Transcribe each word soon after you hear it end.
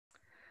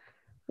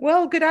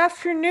Well, good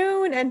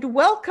afternoon and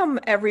welcome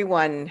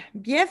everyone.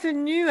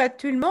 Bienvenue à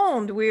tout le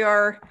monde. We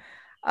are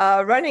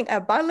running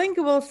a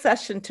bilingual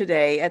session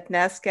today at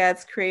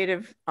NASCAD's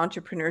Creative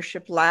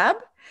Entrepreneurship Lab.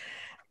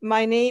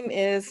 My name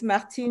is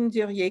Martine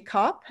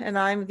Durier-Kopp and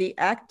I'm the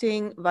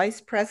Acting Vice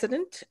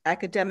President,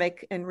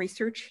 Academic and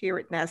Research here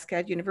at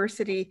NASCAD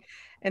University.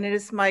 And it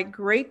is my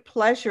great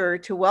pleasure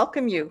to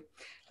welcome you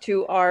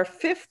to our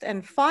fifth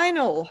and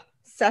final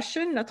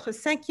session, notre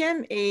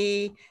cinquième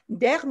et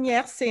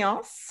dernière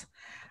séance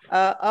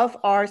of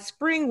our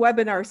spring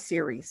webinar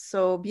series.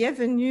 So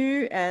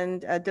bienvenue and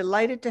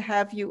delighted to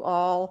have you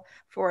all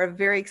for a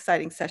very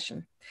exciting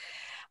session.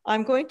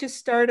 I'm going to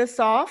start us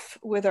off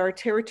with our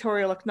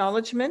territorial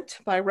acknowledgement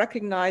by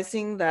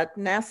recognizing that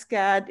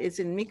NASCAD is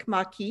in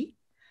Mi'kmaq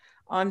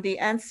on the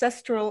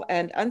ancestral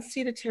and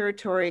unceded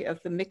territory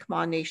of the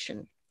Mi'kmaq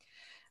Nation.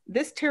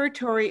 This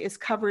territory is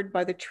covered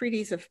by the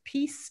treaties of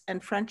peace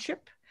and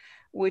friendship,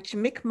 which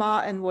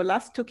Mi'kmaq and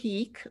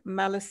Wolastoqiyik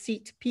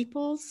Maliseet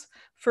peoples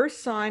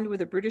first signed with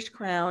the British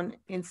Crown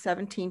in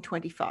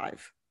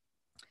 1725.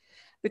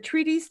 The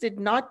treaties did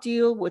not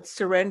deal with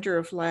surrender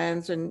of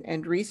lands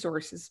and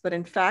resources, but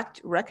in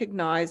fact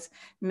recognize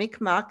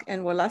Mi'kmaq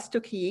and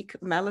Wolastoqiyik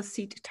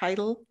Maliseet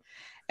title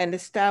and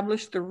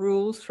established the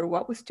rules for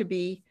what was to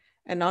be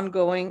an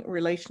ongoing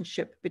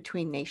relationship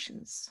between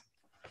nations.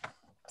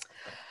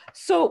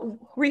 So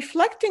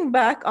reflecting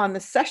back on the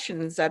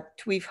sessions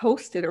that we've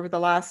hosted over the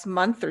last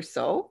month or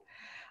so,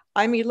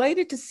 I'm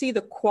elated to see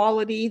the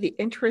quality, the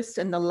interest,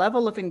 and the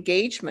level of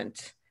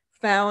engagement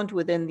found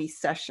within these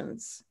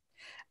sessions.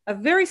 A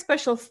very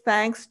special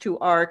thanks to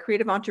our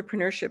Creative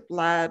Entrepreneurship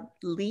Lab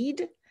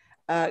lead,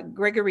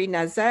 Gregory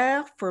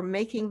Nazaire, for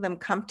making them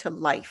come to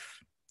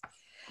life.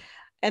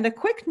 And a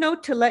quick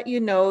note to let you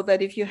know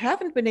that if you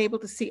haven't been able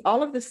to see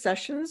all of the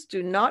sessions,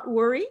 do not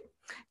worry.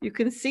 You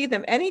can see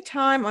them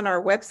anytime on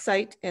our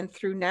website and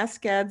through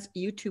NASCAD's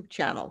YouTube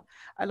channel.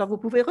 Alors, vous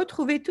pouvez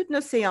retrouver toutes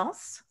nos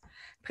séances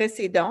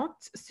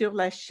précédentes sur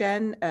la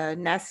chaîne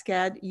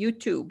NASCAD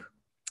YouTube.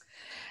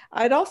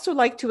 I'd also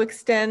like to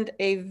extend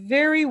a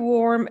very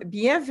warm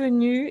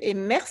bienvenue et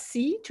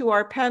merci to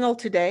our panel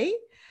today.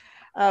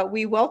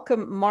 We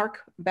welcome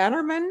Mark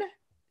Bannerman,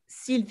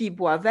 Sylvie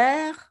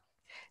Boisvert,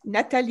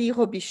 Natalie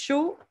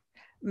Robichaud,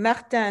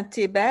 Martin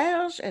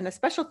Theberge, and a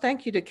special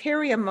thank you to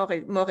Kheira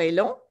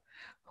Morellon,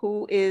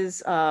 who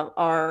is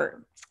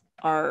our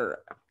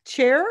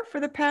chair for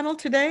the panel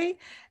today.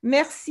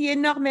 Merci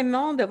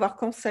énormément d'avoir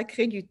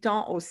consacré du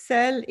temps au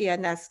CEL et à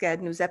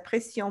NASCAD. Nous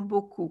apprécions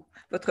beaucoup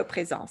votre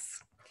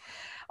présence.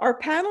 Our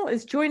panel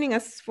is joining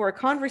us for a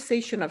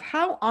conversation of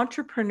how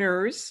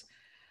entrepreneurs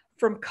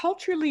from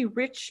culturally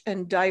rich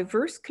and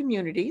diverse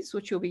communities,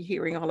 which you'll be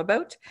hearing all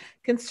about,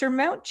 can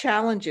surmount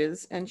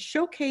challenges and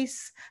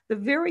showcase the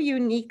very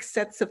unique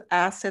sets of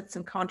assets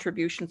and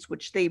contributions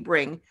which they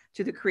bring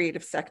to the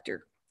creative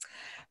sector.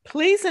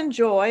 Please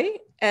enjoy,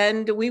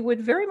 and we would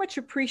very much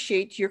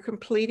appreciate your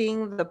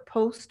completing the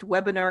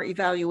post-webinar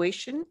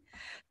evaluation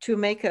to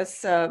make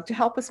us, to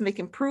help us make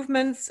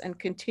improvements and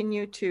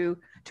continue to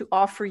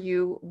offer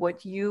you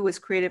what you as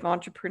creative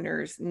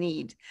entrepreneurs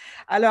need.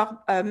 Alors,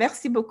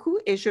 merci beaucoup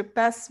et je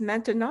passe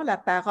maintenant la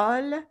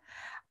parole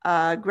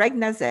à Greg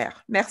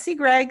Nazaire. Merci,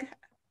 Greg.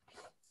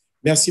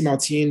 Merci,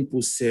 Martine,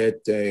 pour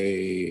cette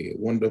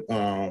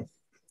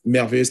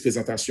merveilleuse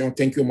présentation.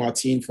 Thank you,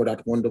 Martine, for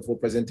that wonderful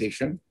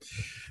presentation.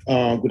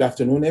 Good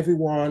afternoon,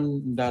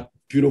 everyone. That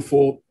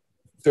beautiful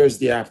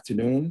Thursday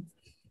afternoon.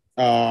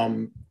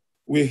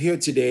 We're here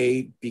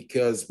today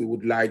because we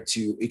would like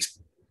to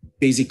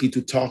basically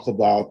to talk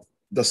about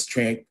the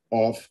strength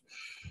of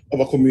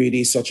a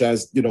community such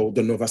as, the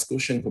Nova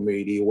Scotian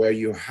community, where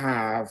you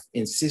have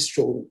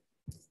ancestral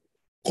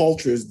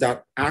cultures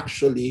that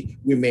actually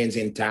remains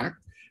intact.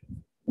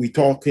 We're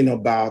talking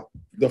about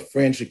the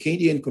French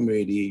Acadian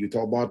community, you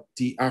talk about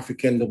the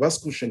African Nova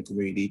Scotian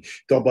community,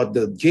 talk about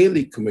the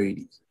Gaelic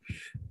community.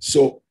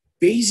 So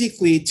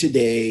basically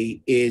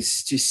today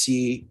is to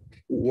see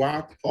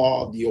what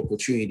are the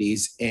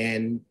opportunities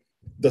and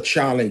the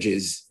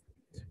challenges,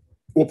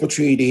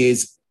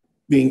 opportunities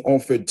being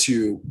offered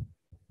to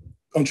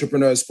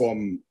entrepreneurs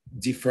from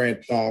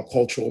different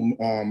cultural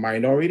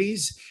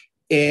minorities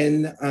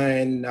and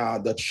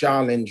the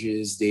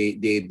challenges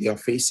they are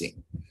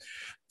facing.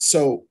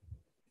 So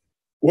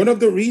one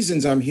of the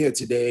reasons I'm here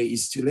today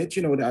is to let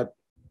you know that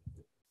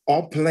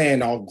our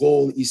plan, our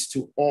goal is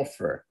to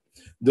offer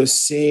the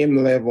same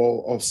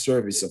level of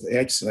service of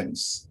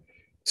excellence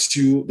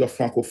to the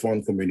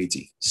Francophone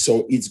community.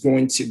 So it's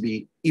going to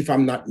be, if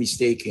I'm not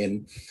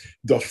mistaken,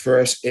 the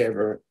first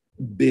ever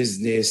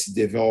business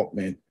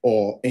development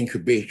or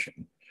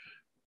incubation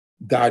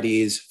that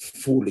is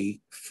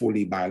fully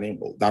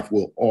bilingual, that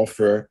will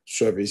offer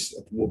service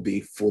that will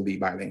be fully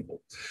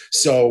bilingual.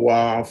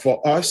 So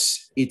for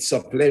us, it's a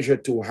pleasure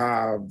to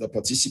have the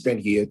participant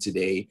here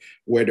today,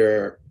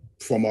 whether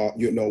from a,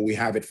 we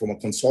have it from a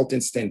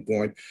consultant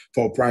standpoint,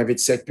 from a private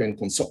sector and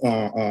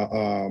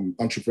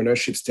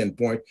entrepreneurship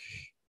standpoint,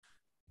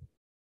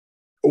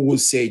 we'll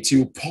say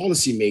to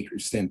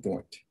policymakers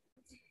standpoint.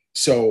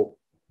 So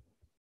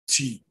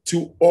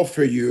to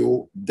offer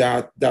you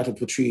that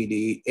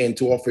opportunity and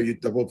to offer you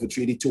the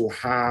opportunity to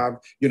have,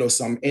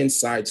 some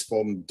insights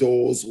from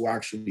those who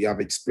actually have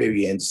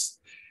experience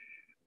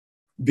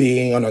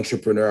being an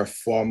entrepreneur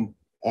from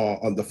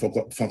on the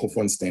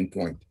francophone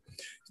standpoint.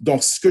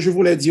 Donc, ce que je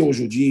voulais dire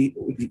aujourd'hui,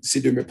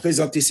 c'est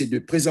de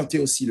présenter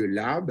aussi le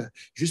lab,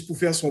 juste pour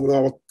faire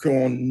savoir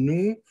que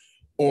nous,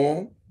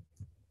 on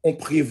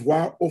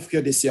prévoit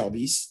offrir des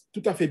services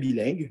tout à fait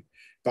bilingues,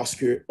 parce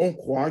qu'on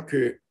croit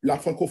que la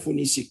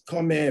francophonie, c'est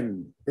quand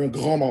même un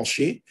grand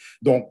marché.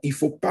 Donc, il ne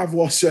faut pas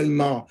voir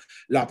seulement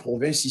la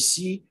province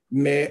ici,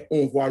 mais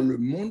on voit le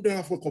monde de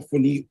la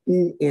francophonie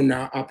où on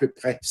a à peu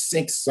près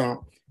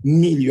 500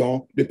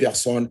 millions de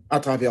personnes à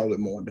travers le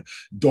monde.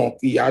 Donc,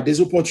 il y a des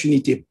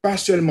opportunités, pas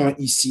seulement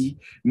ici,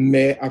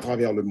 mais à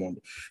travers le monde.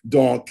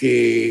 Donc,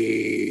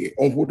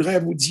 on voudrait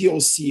vous dire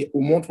aussi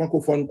au monde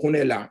francophone qu'on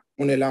est là.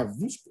 On est là,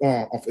 vous,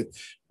 en fait,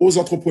 aux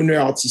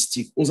entrepreneurs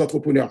artistiques, aux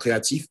entrepreneurs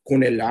créatifs,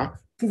 qu'on est là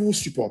pour vous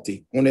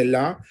supporter. On est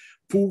là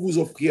pour vous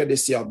offrir des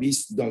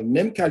services dans la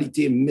même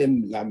qualité,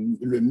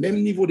 le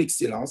même niveau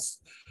d'excellence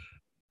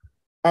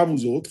à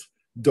vous autres.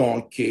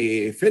 Donc,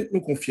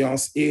 faites-nous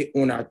confiance et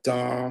on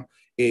attend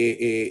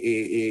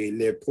et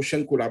les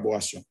prochaines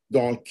collaborations.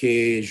 Donc,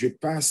 je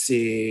passe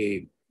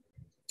le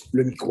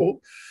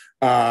micro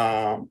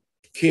à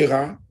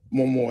Kheira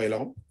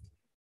Morellon,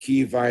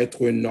 qui va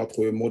être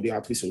notre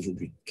modératrice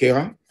aujourd'hui.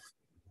 Kheira?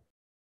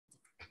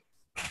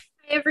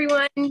 Hi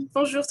everyone,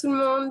 bonjour tout le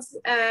monde.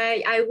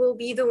 I will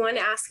be the one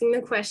asking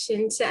the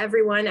question to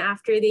everyone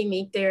after they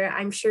make their,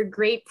 I'm sure,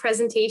 great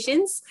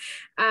presentations.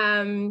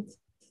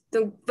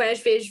 Donc voilà,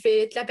 je vais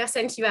être la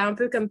personne qui va un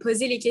peu comme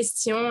poser les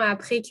questions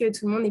après que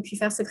tout le monde ait pu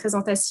faire ses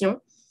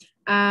présentations.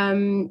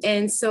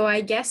 And so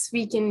I guess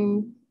we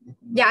can,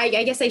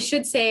 I guess I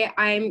should say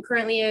I'm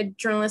currently a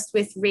journalist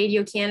with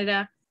Radio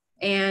Canada.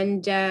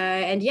 And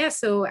yeah,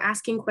 so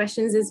asking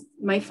questions is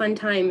my fun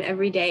time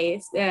every day.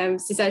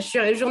 C'est ça, je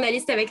suis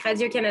journaliste avec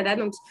Radio-Canada,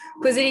 donc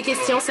poser les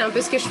questions, c'est un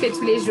peu ce que je fais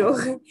tous les jours.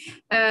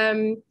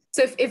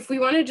 So if we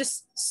want to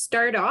just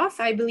start off,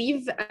 I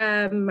believe,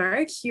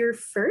 Mark, you're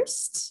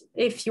first,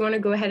 if you want to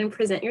go ahead and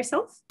present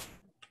yourself.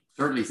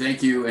 Certainly,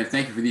 thank you. And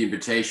thank you for the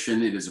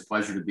invitation. It is a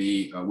pleasure to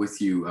be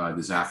with you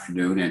this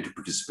afternoon and to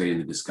participate in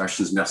the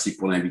discussions. Merci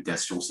pour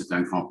l'invitation. C'est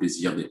un grand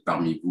plaisir d'être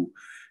parmi vous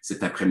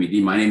cet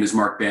après-midi. My name is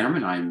Mark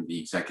Bannerman. I'm the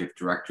Executive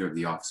Director of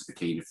the Office of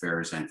Acadian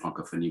Affairs and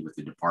Francophonie with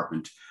the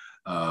Department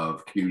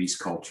of Communities,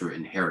 Culture,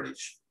 and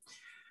Heritage.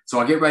 So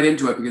I'll get right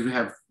into it because we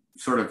have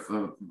sort of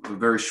a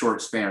very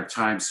short span of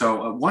time.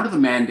 So one of the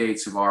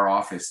mandates of our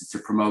office is to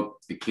promote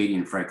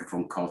Acadian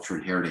Francophone culture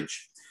and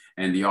heritage.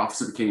 And the Office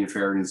of Acadian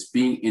Affairs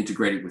being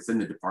integrated within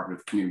the Department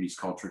of Communities,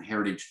 Culture, and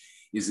Heritage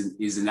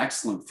is an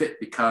excellent fit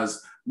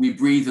because we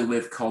breathe and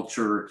live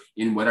culture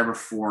in whatever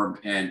form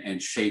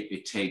and shape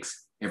it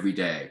takes every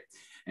day.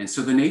 And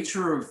so the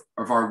nature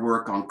of our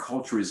work on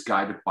culture is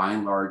guided by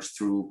and large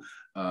through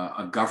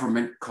a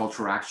government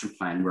cultural action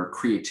plan where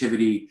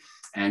creativity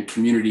and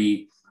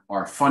community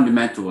are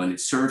fundamental, and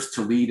it serves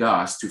to lead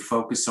us to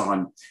focus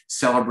on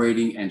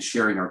celebrating and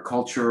sharing our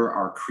culture,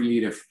 our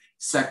creative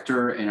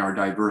sector, and our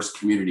diverse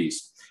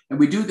communities. And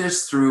we do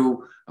this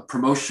through a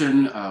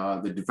promotion,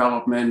 the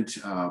development,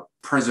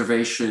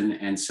 preservation,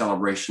 and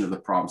celebration of the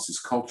province's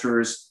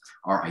cultures,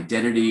 our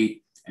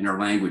identity, and our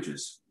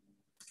languages.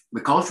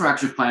 The Cultural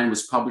Action Plan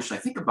was published, I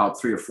think,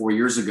 about 3 or 4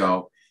 years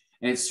ago,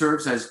 and it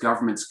serves as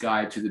government's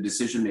guide to the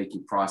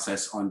decision-making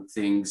process on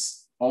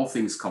all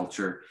things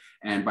culture,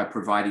 and by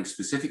providing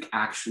specific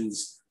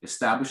actions,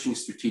 establishing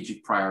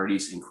strategic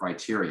priorities and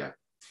criteria.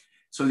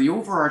 So the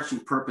overarching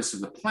purpose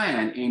of the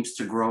plan aims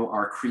to grow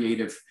our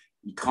creative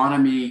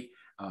economy,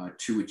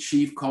 to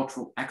achieve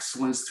cultural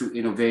excellence through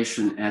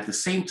innovation, and at the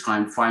same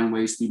time find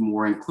ways to be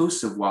more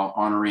inclusive while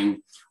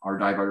honoring our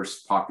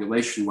diverse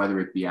population, whether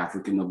it be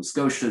African Nova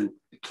Scotian,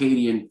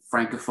 Acadian,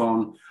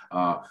 Francophone,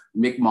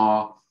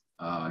 Mi'kmaq,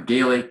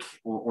 Gaelic,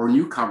 or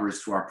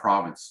newcomers to our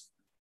province.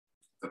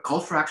 The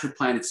Cultural Action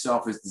Plan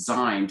itself is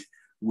designed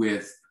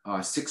with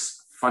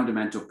 6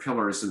 fundamental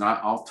pillars, and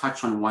I'll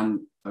touch on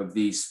one of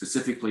these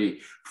specifically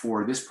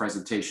for this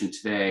presentation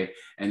today,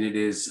 and it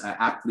is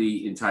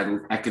aptly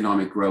entitled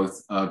Economic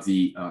Growth of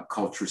the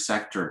Culture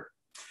Sector.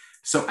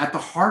 So at the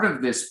heart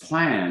of this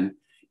plan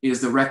is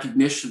the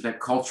recognition that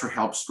culture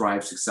helps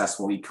drive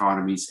successful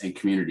economies and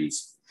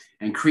communities.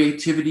 And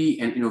creativity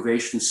and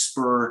innovation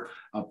spur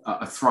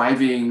a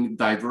thriving,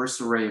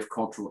 diverse array of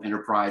cultural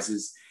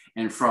enterprises.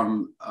 And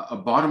from a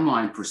bottom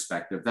line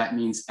perspective, that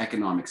means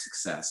economic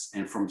success.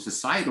 And from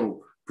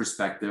societal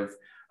perspective,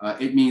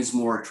 it means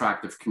more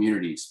attractive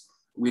communities.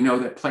 We know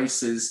that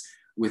places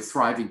with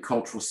thriving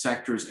cultural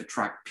sectors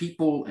attract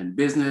people and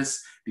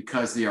business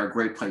because they are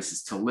great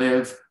places to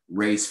live,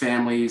 raise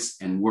families,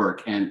 and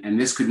work. And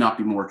this could not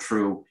be more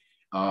true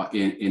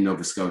in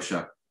Nova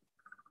Scotia.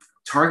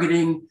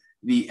 Targeting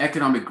the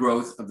economic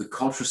growth of the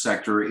culture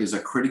sector is a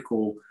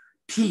critical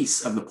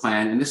piece of the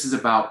plan, and this is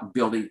about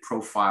building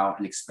profile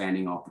and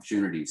expanding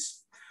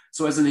opportunities.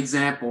 So as an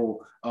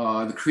example,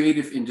 the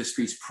Creative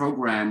Industries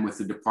program with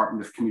the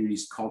Department of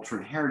Communities, Culture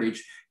and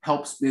Heritage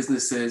helps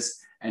businesses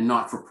and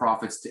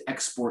not-for-profits to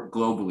export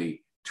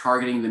globally,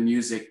 targeting the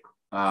music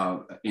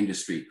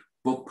industry,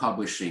 book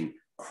publishing,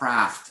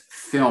 craft,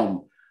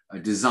 film,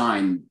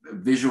 design,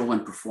 visual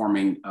and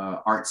performing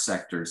art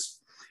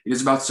sectors. It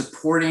is about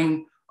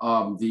supporting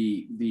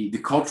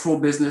the cultural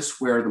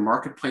business where the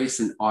marketplace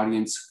and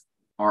audience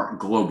are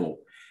global.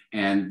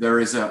 And there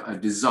is a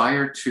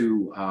desire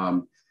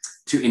to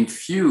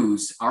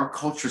infuse our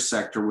culture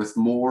sector with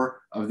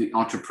more of the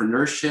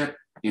entrepreneurship,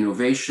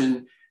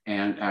 innovation,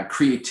 and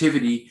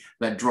creativity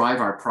that drive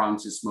our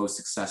province's most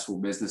successful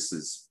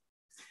businesses.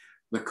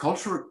 The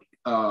culture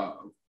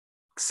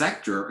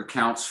sector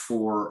accounts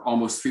for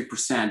almost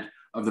 3%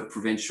 of the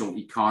provincial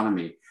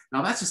economy.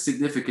 Now that's a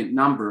significant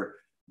number,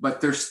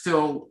 but there's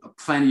still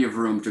plenty of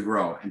room to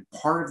grow. And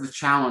part of the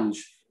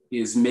challenge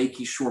is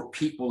making sure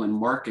people and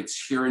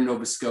markets here in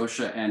Nova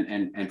Scotia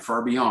and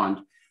far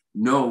beyond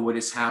know what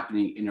is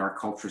happening in our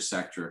culture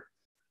sector.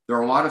 There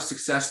are a lot of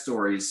success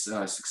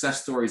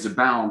stories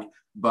abound,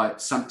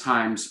 but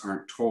sometimes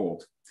aren't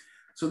told.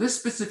 So this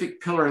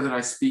specific pillar that I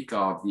speak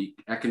of, the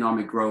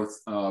economic growth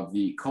of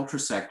the culture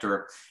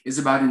sector, is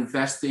about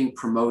investing,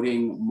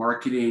 promoting,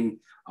 marketing,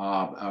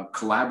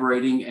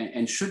 collaborating,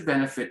 and should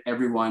benefit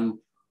everyone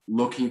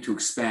looking to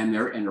expand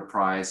their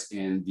enterprise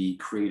in the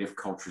creative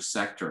culture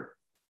sector.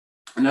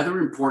 Another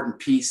important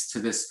piece to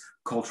this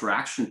culture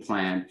action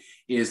plan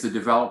is the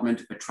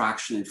development,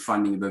 attraction, and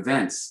funding of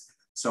events.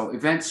 So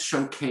events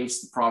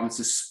showcase the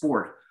province's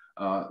sport,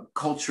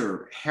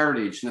 culture,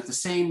 heritage, and at the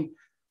same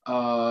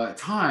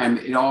time,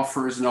 it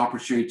offers an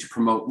opportunity to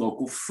promote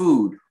local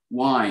food,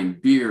 wine,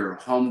 beer,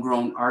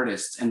 homegrown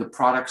artists, and the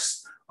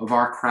products of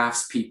our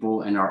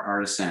craftspeople and our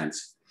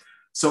artisans.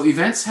 So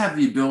events have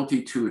the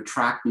ability to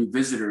attract new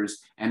visitors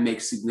and make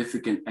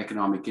significant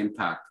economic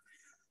impact.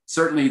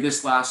 Certainly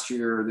this past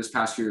year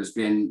has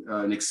been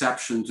an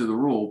exception to the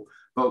rule,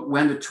 but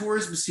when the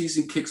tourism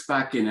season kicks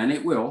back in, and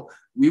it will,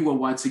 we will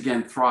once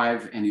again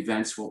thrive, and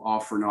events will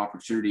offer an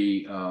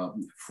opportunity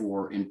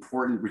for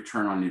important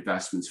return on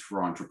investments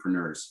for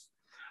entrepreneurs.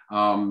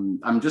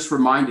 I'm just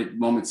reminded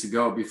moments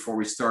ago before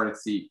we started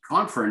the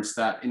conference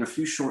that in a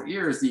few short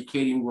years, the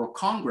Acadian World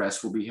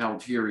Congress will be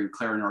held here in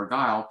Clare and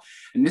Argyll,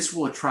 and this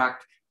will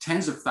attract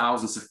tens of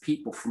thousands of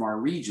people from our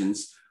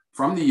regions,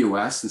 from the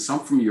US and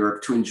some from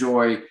Europe, to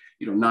enjoy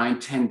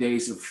 9-10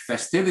 days of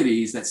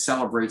festivities that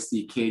celebrates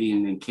the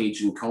Acadian and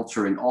Cajun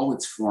culture in all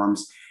its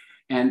forms,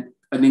 and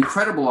an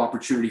incredible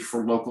opportunity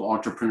for local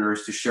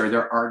entrepreneurs to share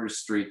their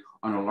artistry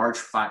on a large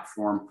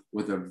platform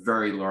with a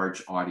very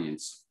large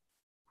audience.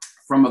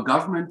 From a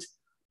government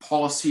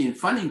policy and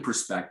funding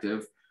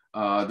perspective,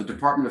 the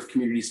Department of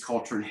Communities,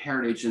 Culture and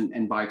Heritage,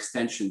 and by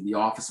extension, the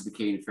Office of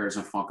Acadian Affairs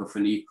and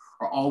Francophonie,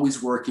 are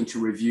always working to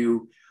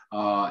review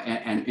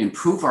and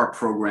improve our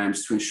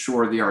programs to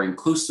ensure they are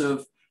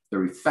inclusive,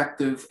 they're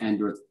effective,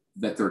 and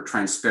that they're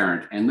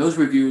transparent. And those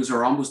reviews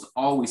are almost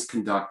always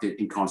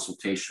conducted in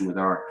consultation with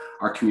our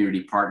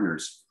community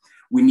partners.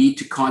 We need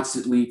to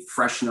constantly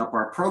freshen up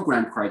our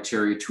program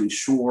criteria to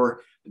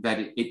ensure that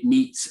it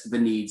meets the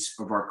needs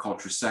of our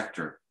culture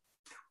sector.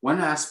 One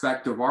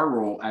aspect of our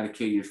role at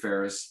Acadian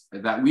Affairs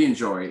that we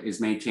enjoy is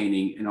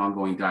maintaining an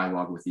ongoing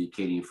dialogue with the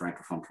Acadian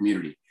Francophone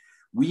community.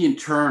 We in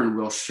turn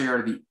will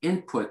share the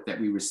input that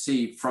we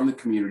receive from the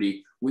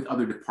community with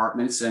other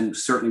departments, and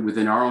certainly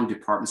within our own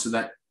department, so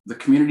that the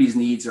community's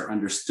needs are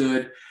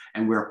understood,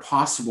 and where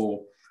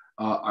possible,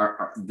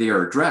 they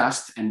are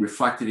addressed and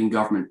reflected in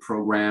government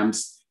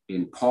programs,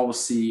 in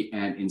policy,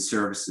 and in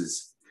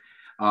services.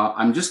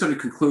 I'm just going to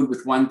conclude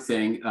with one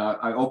thing.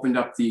 I opened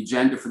up the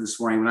agenda for this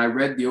morning. When I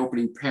read the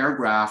opening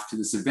paragraph to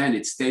this event,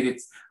 it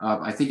stated,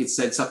 I think it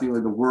said something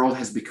like the world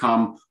has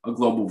become a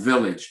global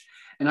village.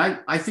 And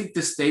I think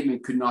this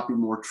statement could not be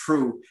more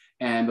true.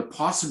 And the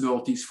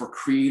possibilities for a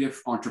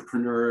creative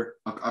entrepreneur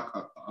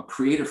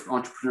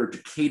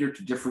to cater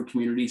to different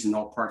communities in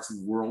all parts of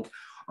the world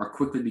are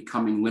quickly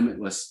becoming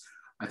limitless.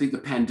 I think the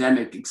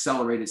pandemic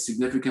accelerated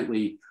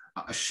significantly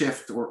a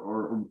shift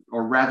or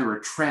rather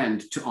a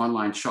trend to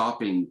online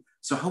shopping.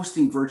 So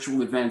hosting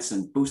virtual events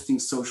and boosting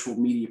social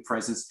media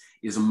presence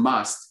is a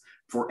must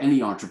for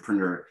any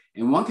entrepreneur.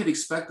 And one could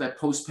expect that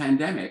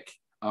post-pandemic,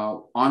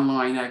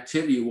 online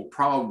activity will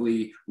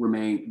probably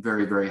remain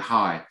very, very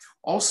high.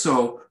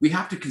 Also, we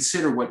have to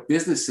consider what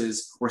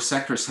businesses or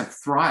sectors have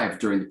thrived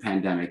during the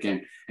pandemic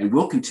and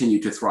will continue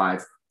to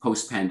thrive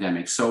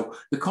post-pandemic. So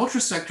the culture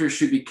sector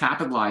should be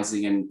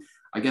capitalizing and,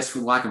 I guess for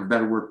lack of a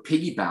better word,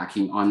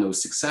 piggybacking on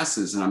those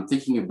successes. And I'm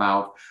thinking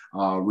about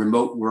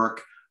remote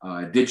work,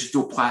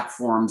 digital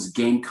platforms,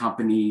 game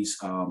companies,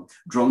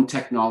 drone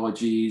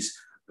technologies,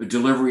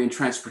 delivery and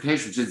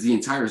transportation, which is the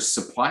entire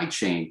supply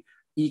chain,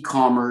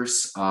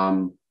 e-commerce,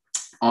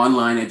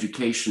 online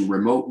education,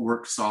 remote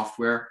work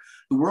software.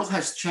 The world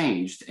has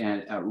changed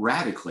and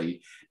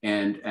radically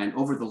and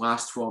over the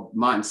last 12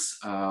 months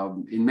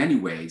in many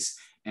ways.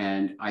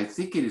 And I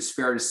think it is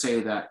fair to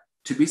say that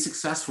to be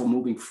successful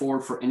moving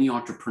forward for any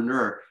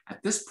entrepreneur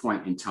at this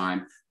point in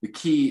time, the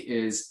key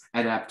is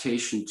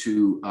adaptation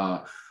to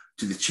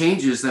the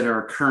changes that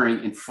are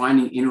occurring and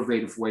finding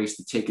innovative ways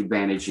to take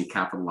advantage and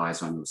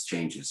capitalize on those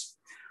changes.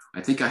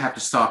 I think I have to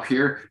stop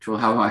here to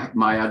allow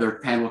my other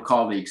panel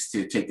colleagues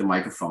to take the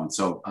microphone.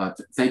 So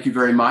thank you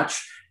very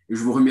much.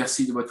 Je vous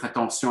remercie de votre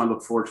attention. I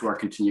look forward to our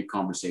continued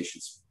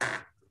conversations.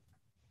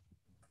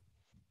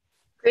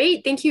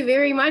 Great, thank you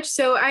very much.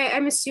 So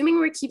I'm assuming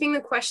we're keeping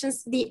the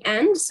questions to the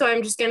end. So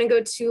I'm just going to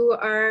go to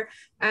our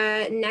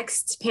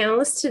next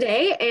panelist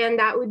today, and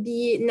that would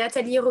be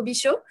Natalie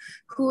Robichaud,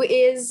 who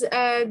is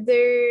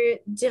the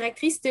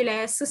directrice de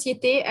la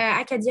Société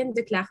Acadienne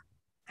de Clare.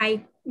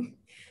 Hi.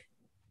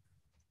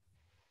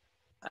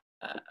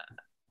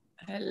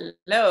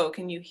 Hello,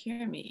 can you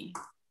hear me?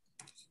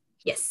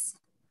 Yes.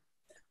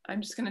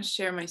 I'm just going to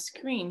share my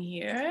screen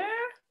here.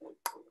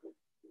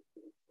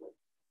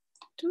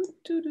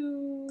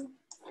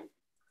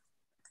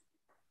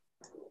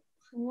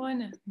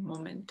 One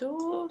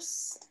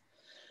momentos.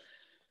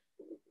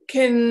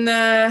 Can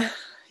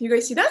you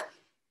guys see that?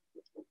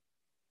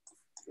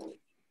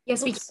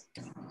 Yes, we can.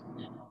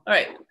 All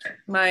right,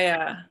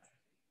 my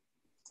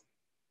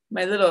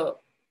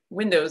little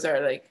windows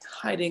are like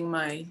hiding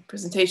my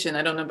presentation.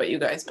 I don't know about you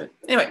guys, but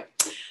anyway.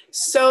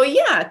 So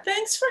yeah,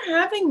 thanks for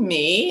having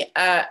me.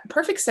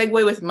 Perfect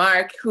segue with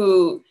Mark,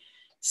 who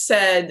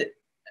said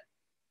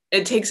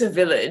it takes a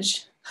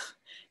village,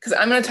 because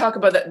I'm going to talk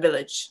about that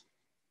village.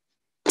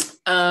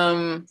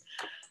 I'm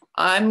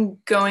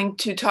going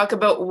to talk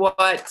about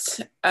what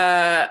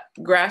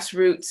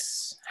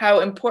grassroots,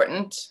 how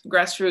important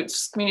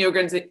grassroots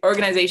community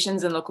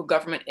organizations and local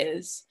government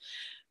is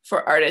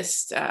for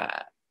artists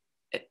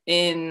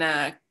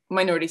in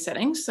minority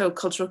settings, so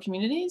cultural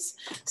communities.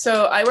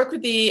 So I work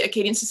with the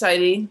Acadian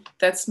Society.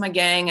 That's my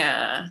gang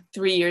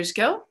 3 years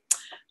ago.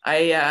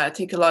 I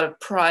take a lot of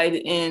pride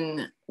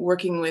in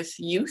working with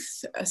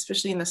youth,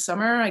 especially in the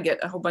summer. I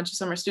get a whole bunch of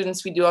summer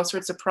students. We do all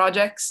sorts of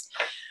projects.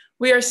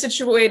 We are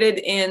situated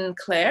in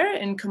Clare,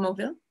 in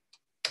Comeauville.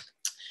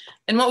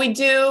 And what we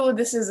do,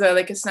 this is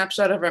like a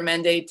snapshot of our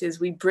mandate, is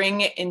we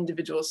bring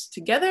individuals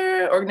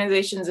together,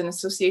 organizations and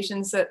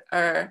associations that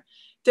are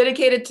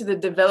dedicated to the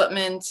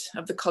development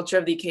of the culture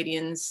of the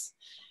Acadians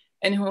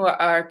and who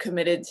are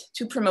committed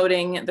to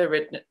promoting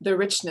the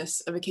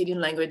richness of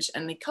Acadian language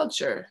and the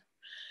culture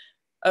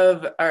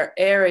of our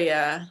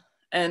area.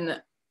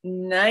 And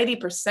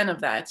 90%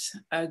 of that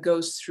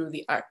goes through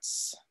the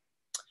arts,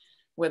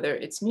 whether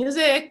it's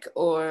music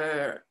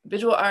or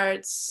visual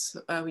arts.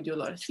 We do a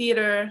lot of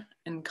theater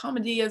and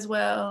comedy as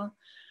well,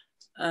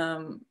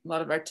 a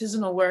lot of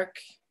artisanal work.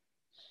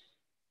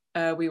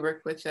 We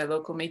work with a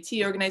local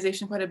Métis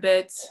organization quite a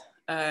bit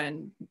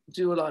and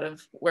do a lot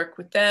of work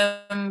with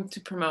them to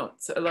promote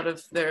a lot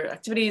of their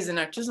activities and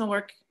artisanal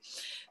work.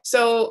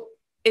 So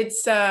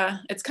it's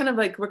kind of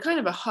like, we're kind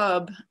of a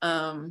hub.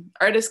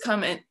 Artists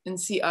come and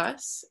see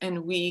us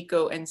and we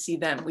go and see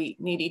them. We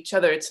need each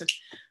other. It's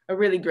a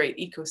really great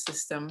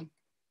ecosystem.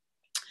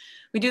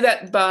 We do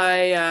that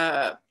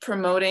by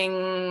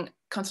promoting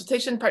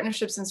consultation,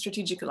 partnerships, and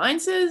strategic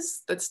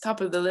alliances. That's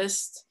top of the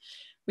list.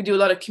 We do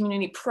a lot of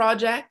community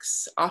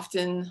projects,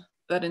 often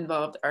that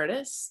involved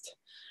artists.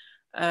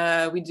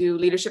 We do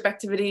leadership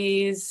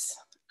activities.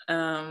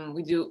 Our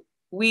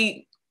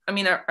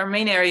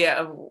main area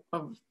of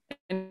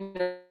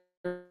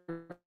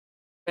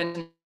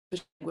language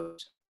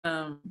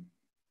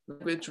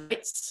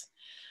rights,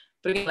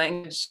 but again,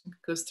 language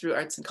goes through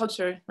arts and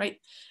culture, right?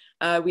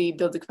 We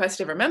build the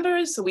capacity of our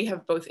members, so we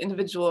have both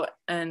individual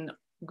and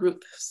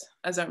groups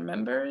as our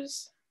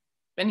members.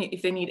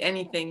 If they need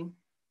anything,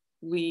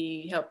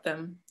 we help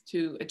them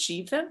to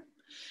achieve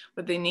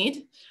what they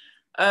need.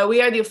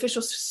 We are the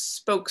official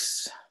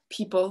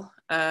spokespeople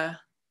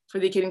for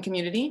the Acadian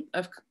community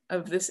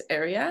of this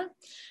area.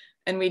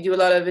 And we do a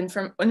lot of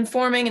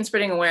informing and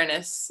spreading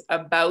awareness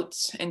about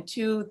and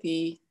to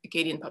the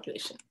Acadian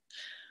population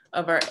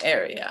of our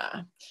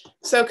area.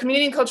 So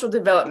community and cultural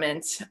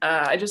development,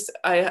 I'm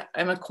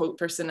a quote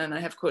person and I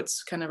have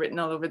quotes kind of written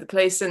all over the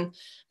place. And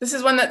this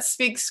is one that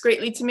speaks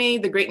greatly to me.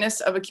 The greatness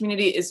of a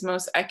community is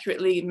most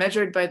accurately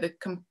measured by the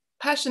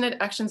compassionate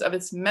actions of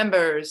its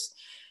members.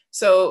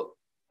 So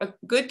a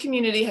good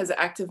community has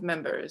active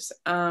members.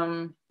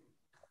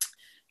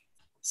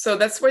 So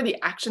that's where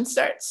the action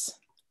starts.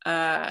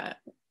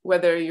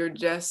 Whether you're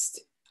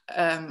just,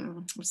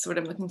 what's the word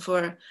I'm looking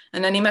for?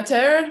 An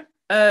animateur,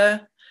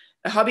 a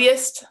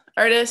hobbyist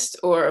artist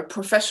or a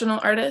professional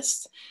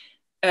artist,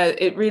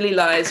 it really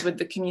lies with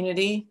the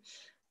community,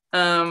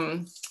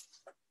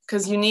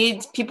 because you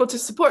need people to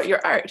support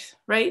your art,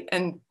 right?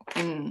 And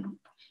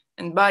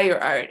buy your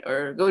art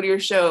or go to your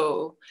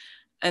show.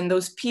 And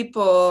those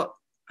people,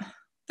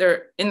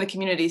 they're in the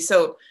community.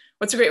 So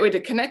what's a great way to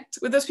connect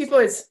with those people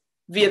is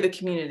via the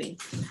community.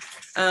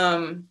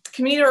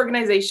 Community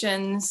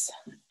organizations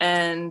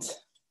and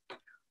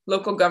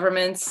local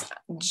governments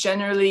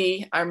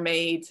generally are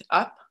made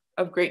up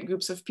of great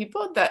groups of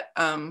people that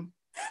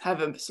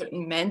have a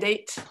certain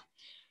mandate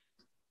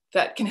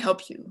that can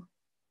help you.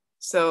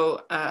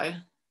 So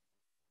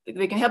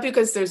they can help you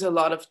because there's a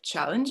lot of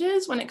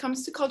challenges when it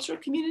comes to cultural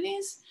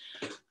communities.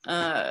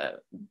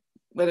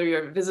 Whether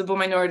you're a visible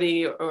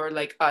minority or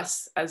like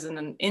us as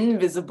an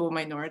invisible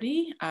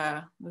minority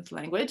with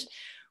language,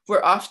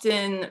 we're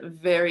often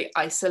very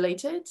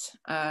isolated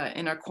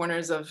in our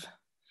corners of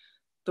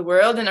the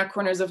world, in our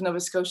corners of Nova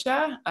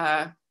Scotia.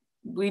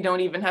 We don't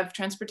even have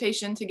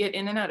transportation to get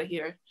in and out of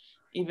here,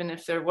 even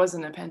if there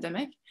wasn't a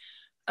pandemic.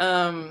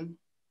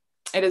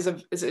 It is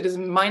a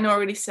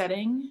minority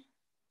setting.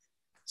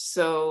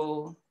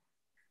 So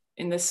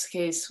in this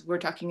case, we're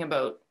talking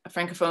about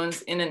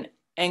Francophones in an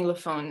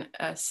Anglophone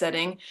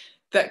setting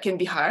that can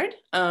be hard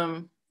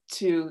on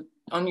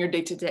your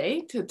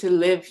day-to-day to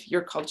live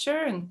your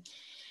culture.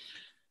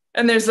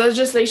 And there's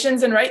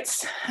legislations and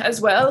rights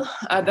as well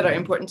that are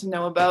important to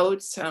know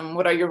about.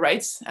 What are your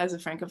rights as a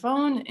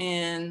Francophone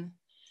in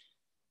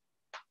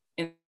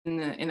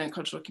a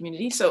cultural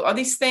community? So all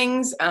these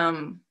things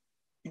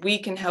we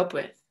can help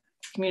with.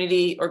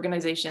 Community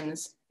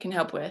organizations can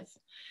help with.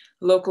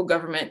 Local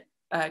government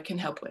can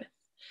help with.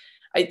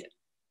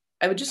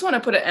 I would just want to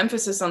put an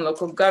emphasis on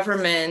local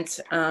government.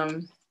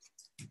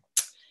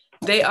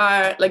 They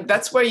are like,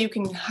 that's where you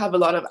can have a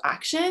lot of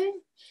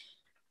action,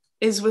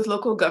 is with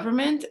local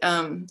government.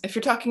 If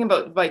you're talking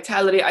about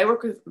vitality,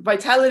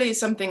 vitality is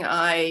something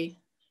I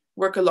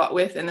work a lot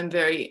with and I'm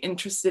very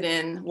interested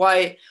in.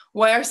 Why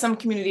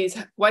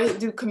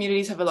do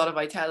communities have a lot of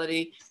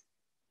vitality?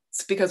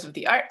 It's because of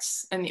the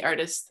arts and the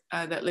artists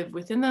that live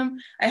within them.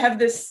 I have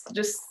this,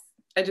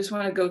 I just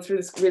want to go through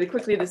this really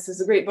quickly. This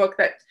is a great book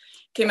that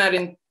came out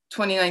in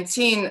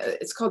 2019.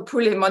 It's called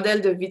Pour les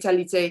modèles de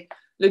vitalité,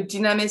 le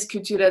dynamisme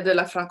culturel de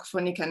la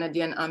francophonie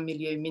canadienne en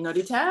milieu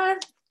minoritaire.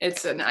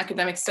 It's an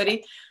academic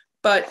study,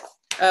 but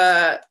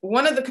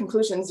one of the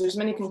conclusions, there's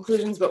many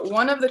conclusions, but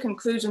one of the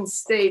conclusions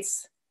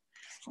states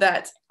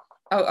that,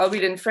 I'll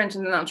read it in French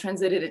and then I'll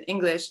translate it in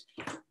English.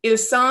 Il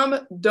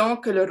semble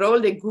donc que le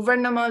rôle des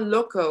gouvernements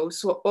locaux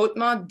soit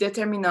hautement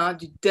déterminant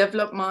du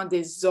développement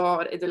des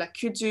arts et de la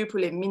culture pour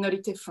les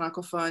minorités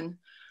francophones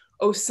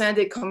au sein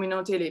des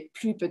communautés les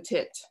plus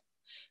petites.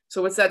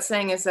 So what's that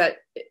saying is that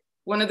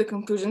one of the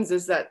conclusions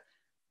is that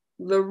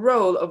the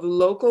role of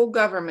local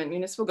government,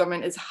 municipal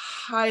government, is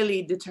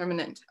highly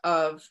determinant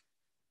of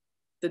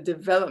the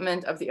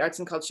development of the arts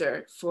and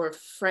culture for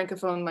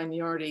Francophone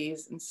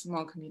minorities and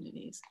small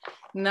communities.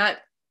 And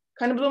that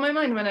kind of blew my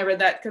mind when I read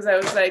that, because I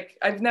was like,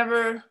 I've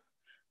never,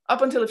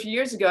 up until a few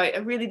years ago, I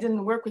really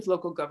didn't work with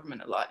local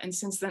government a lot. And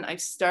since then I've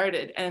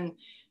started, and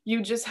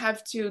you just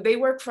have to, they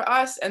work for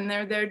us and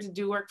they're there to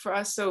do work for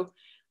us. So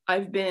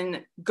I've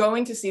been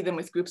going to see them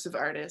with groups of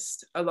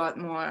artists a lot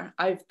more.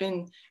 I've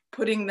been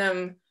putting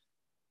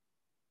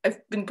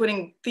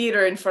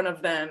theater in front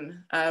of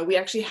them. We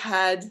actually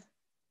had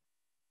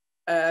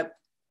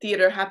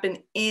theater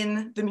happen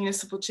in the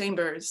municipal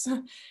chambers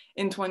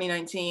in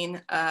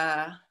 2019.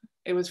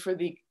 It was for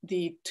the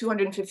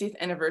 250th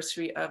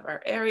anniversary of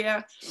our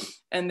area.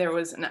 And there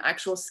was an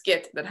actual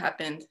skit that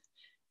happened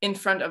in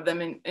front of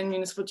them in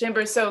municipal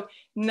chambers. So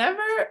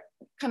never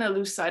kind of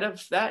lose sight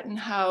of that and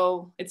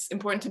how it's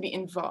important to be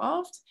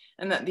involved,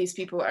 and that these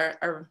people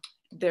are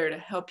there to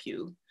help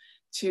you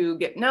to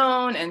get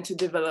known and to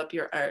develop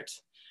your art.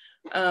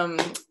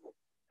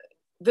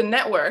 The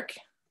network,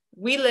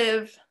 we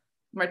live,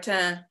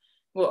 Martin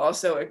will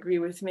also agree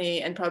with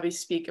me and probably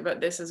speak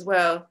about this as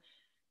well.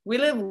 We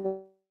live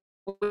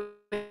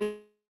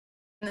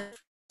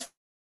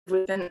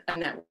within a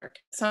network.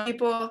 Some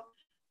people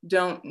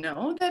don't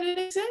know that it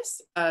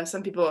exists.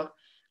 Some people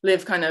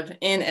live kind of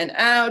in and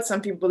out.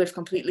 Some people live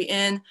completely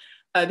in.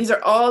 These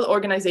are all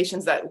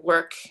organizations that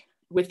work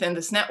within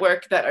this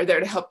network that are there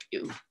to help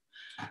you,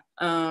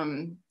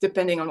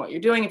 depending on what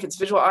you're doing, if it's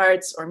visual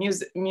arts or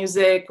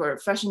music or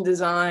fashion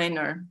design,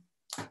 or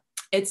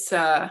it's,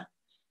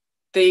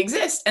 they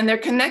exist and they're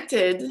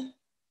connected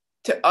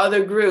to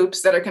other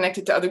groups that are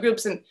connected to other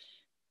groups,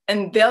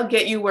 and they'll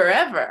get you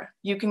wherever.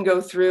 You can go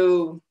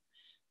through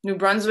New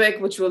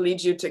Brunswick, which will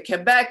lead you to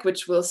Quebec,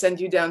 which will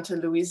send you down to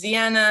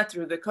Louisiana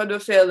through the Côte de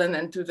Fil, and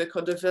then through the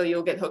Côte de Fil,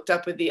 you'll get hooked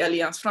up with the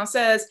Alliance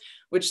Française,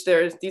 which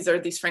these are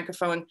these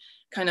Francophone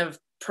kind of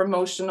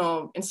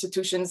promotional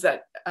institutions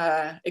that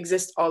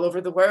exist all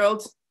over the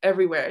world,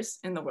 everywhere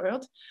in the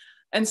world.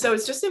 And so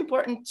it's just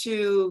important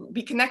to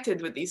be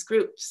connected with these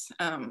groups.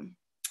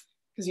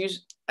 Because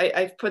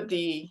I've put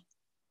the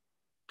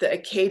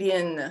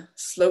Acadian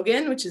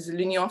slogan, which is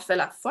l'union fait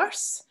la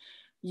force.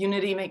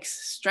 Unity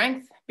makes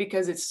strength,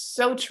 because it's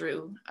so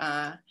true.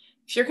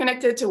 If you're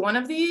connected to one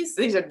of these,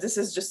 this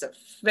is just a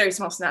very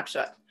small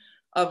snapshot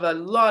of a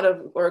lot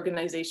of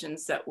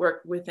organizations that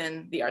work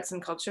within the arts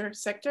and culture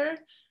sector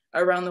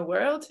around the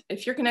world.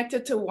 If you're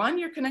connected to one,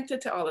 you're connected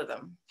to all of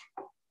them.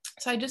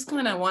 So I just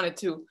kind of wanted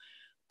to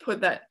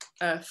put that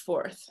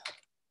forth.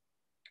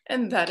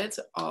 And that is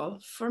all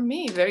for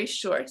me. Very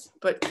short,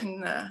 but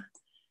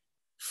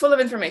full of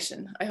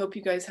information. I hope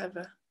you guys have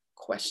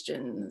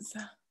questions.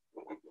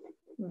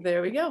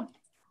 There we go.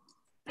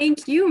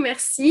 Thank you,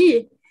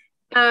 merci.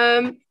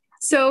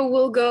 So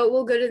we'll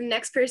go to the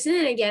next person,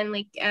 and again,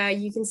 like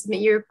you can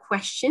submit your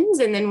questions,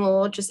 and then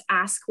we'll just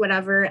ask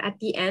whatever at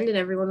the end, and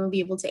everyone will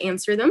be able to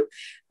answer them.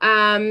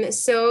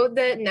 So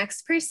the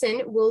next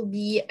person will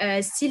be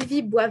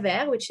Sylvie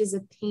Boisvert, which is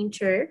a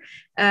painter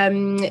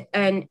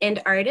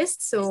and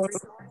artist. So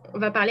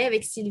on va parler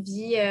avec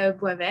Sylvie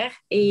Boisvert,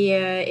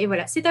 et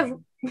voilà, c'est à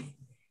vous.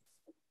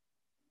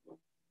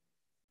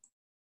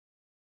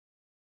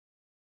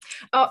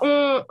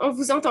 Oh, on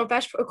vous entend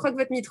pas, je crois que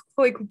votre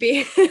micro est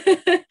coupé.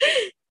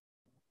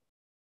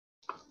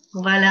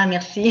 Voilà,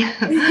 merci.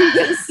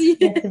 Merci.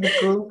 Merci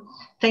beaucoup.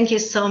 Thank you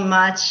so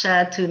much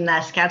to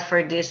NASCAD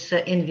for this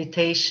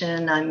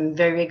invitation. I'm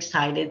very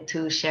excited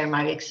to share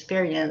my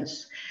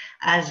experience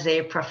as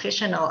a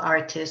professional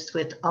artist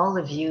with all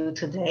of you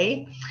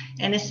today,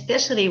 and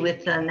especially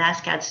with the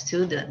NASCAD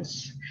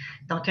students.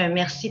 Donc, un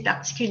merci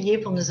particulier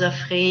pour nous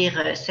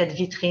offrir cette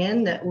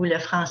vitrine où le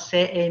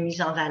français est mis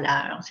en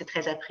valeur. C'est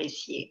très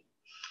apprécié.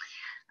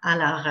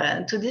 Alors,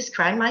 to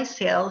describe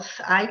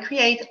myself, I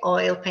create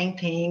oil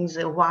paintings,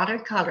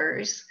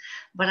 watercolors,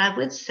 but I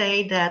would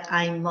say that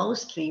I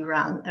mostly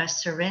run a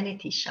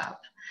serenity shop.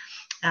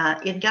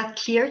 It got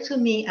clear to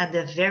me at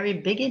the very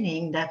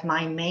beginning that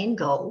my main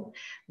goal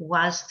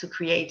was to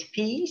create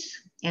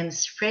peace and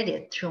spread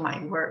it through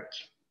my work.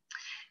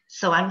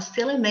 So I'm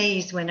still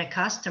amazed when a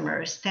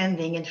customer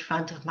standing in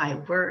front of my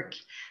work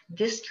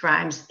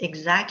describes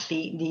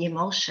exactly the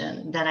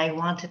emotion that I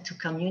wanted to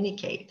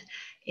communicate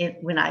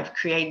when I've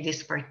created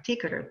this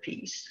particular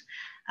piece.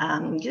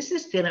 This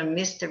is still a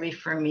mystery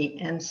for me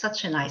and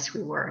such a nice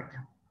reward.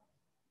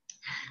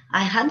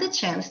 I had the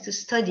chance to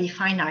study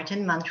fine art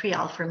in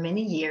Montreal for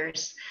many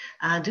years,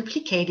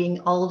 duplicating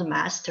old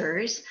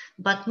masters,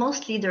 but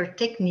mostly their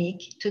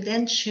technique to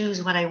then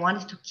choose what I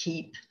wanted to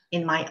keep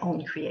in my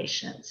own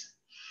creations.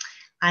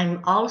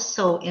 I'm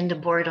also in the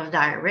board of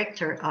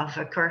director of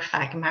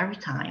Fairfax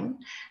Maritime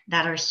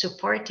that are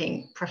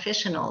supporting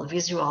professional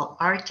visual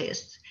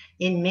artists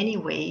in many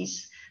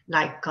ways,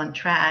 like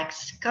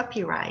contracts,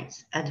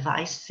 copyrights,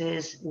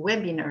 advices,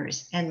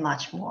 webinars, and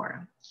much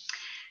more.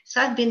 So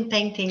I've been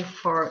painting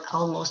for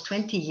almost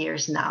 20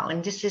 years now,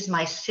 and this is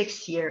my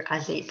 6th year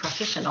as a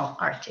professional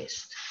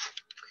artist.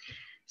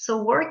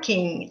 So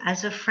working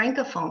as a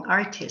Francophone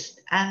artist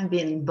has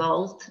been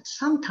both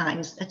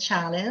sometimes a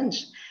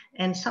challenge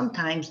and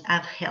sometimes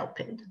I've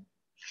helped.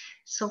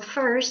 So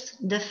first,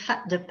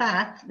 the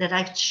path that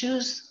I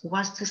chose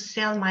was to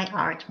sell my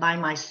art by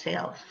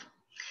myself.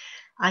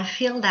 I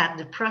feel that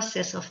the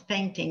process of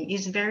painting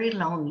is very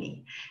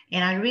lonely,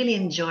 and I really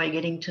enjoy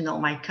getting to know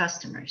my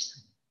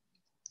customers.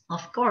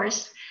 Of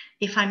course,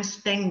 if I'm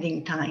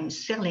spending time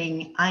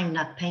selling, I'm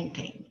not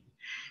painting.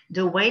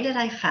 The way that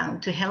I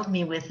found to help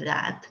me with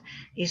that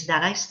is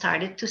that I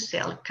started to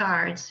sell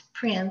cards,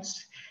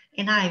 prints,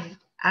 and I've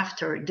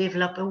after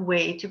developed a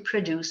way to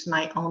produce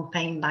my own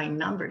paint by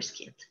numbers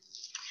kit.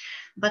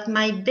 But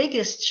my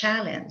biggest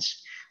challenge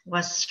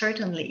was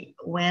certainly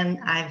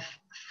when I've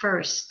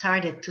first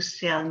started to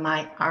sell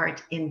my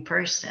art in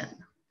person.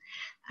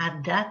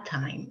 At that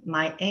time,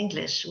 my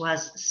English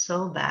was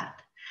so bad,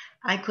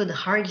 I could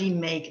hardly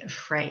make a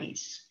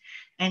phrase,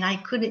 and I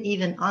couldn't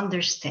even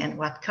understand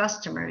what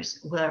customers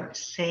were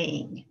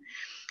saying.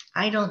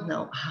 I don't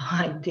know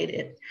how I did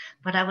it,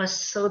 but I was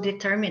so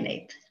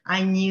determined.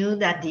 I knew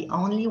that the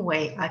only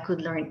way I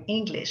could learn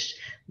English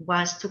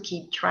was to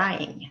keep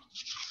trying.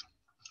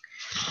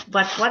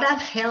 But what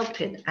I've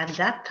helped at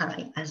that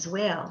time as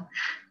well,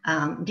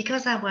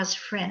 because I was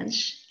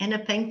French and a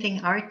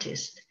painting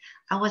artist,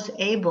 I was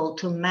able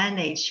to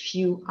manage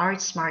few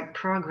ArtSmart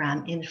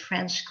program in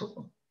French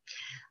school.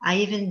 I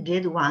even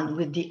did one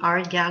with the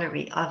Art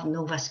Gallery of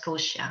Nova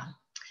Scotia.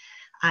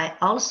 I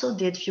also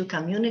did few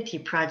community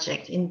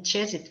projects in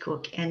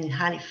Chesapeake and in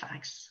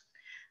Halifax.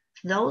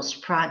 Those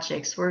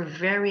projects were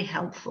very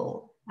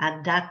helpful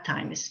at that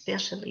time,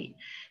 especially,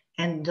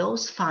 and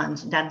those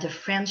funds that the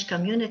French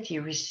community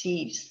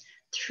receives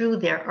through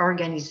their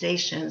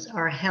organizations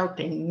are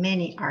helping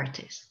many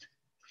artists.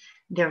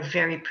 They're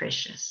very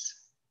precious.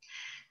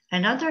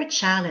 Another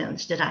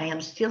challenge that I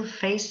am still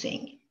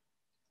facing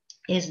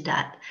is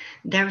that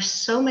there are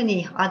so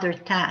many other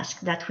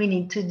tasks that we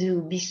need to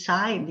do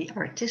beside the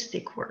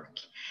artistic work.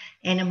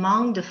 And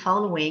among the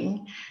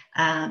following,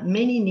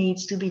 many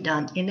needs to be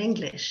done in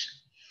English.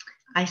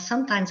 I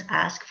sometimes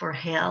ask for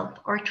help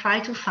or try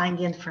to find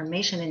the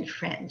information in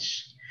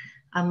French.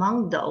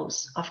 Among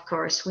those, of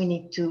course, we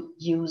need to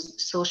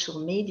use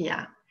social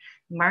media,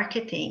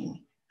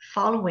 marketing,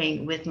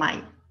 following with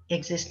my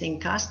existing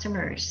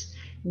customers,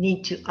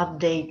 need to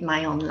update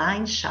my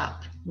online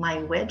shop, my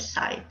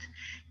website,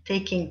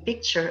 taking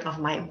picture of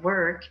my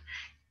work,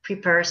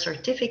 prepare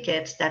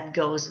certificates that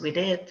goes with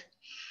it.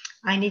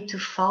 I need to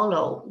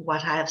follow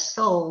what I have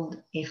sold.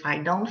 If I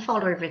don't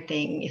follow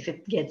everything, if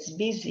it gets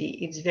busy,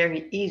 it's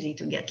very easy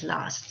to get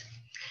lost.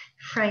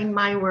 Frame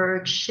my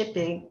work, ship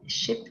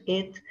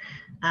it,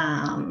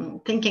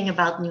 thinking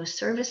about new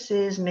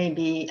services.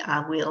 Maybe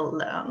I will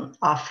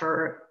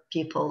offer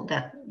people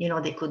that,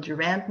 they could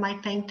rent my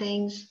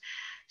paintings.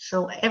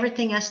 So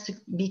everything has to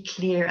be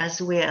clear as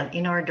well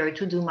in order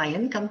to do my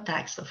income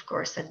tax, of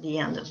course, at the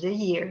end of the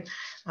year.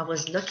 I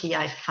was lucky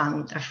I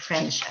found a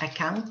French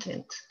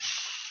accountant.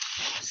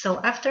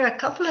 So after a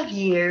couple of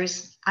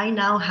years, I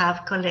now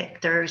have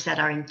collectors that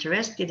are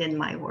interested in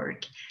my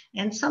work.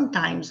 And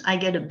sometimes I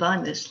get a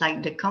bonus,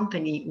 like the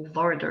company who've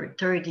ordered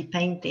 30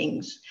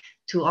 paintings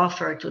to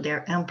offer to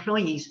their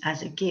employees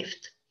as a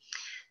gift.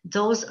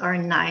 Those are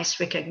nice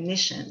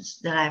recognitions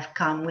that have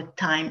come with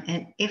time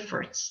and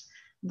efforts,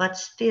 but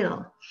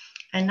still,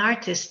 an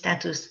artist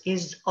status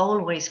is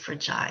always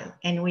fragile,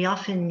 and we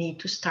often need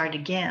to start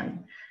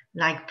again,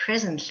 like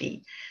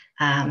presently.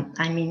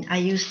 I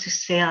used to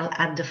sell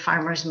at the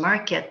farmer's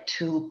market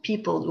to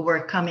people who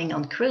were coming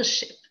on cruise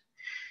ship.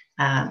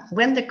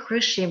 When the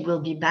cruise ship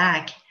will be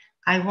back,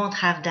 I won't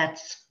have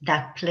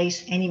that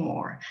place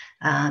anymore.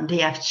 They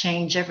have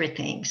changed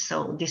everything.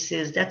 So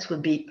that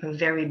would be a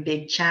very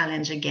big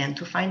challenge again,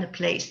 to find a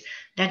place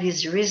that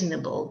is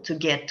reasonable to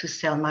get to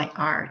sell my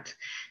art.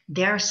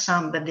 There are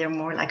some, but they're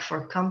more like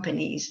for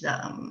companies,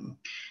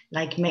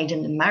 like Made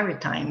in the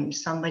Maritime.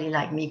 Somebody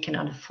like me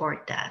cannot afford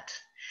that.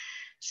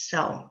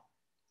 So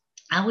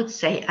I would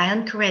say I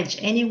encourage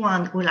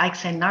anyone who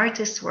likes an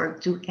artist's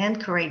work to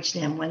encourage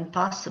them when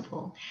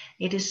possible.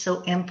 It is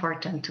so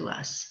important to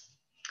us.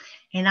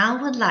 And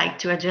I would like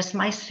to address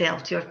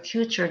myself to a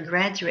future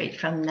graduate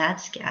from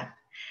NATSCAT.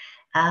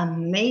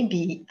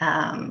 Maybe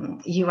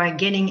you are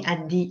getting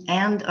at the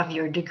end of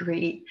your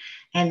degree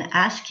and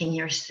asking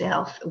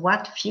yourself,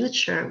 what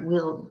future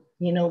will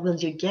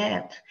you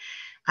get?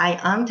 I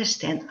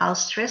understand how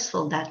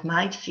stressful that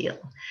might feel,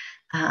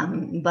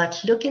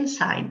 but look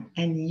inside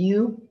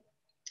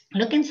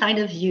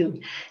of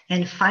you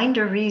and find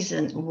a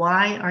reason.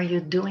 Why are you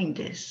doing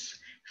this?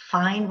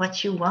 Find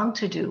what you want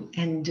to do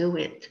and do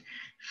it.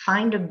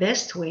 Find the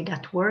best way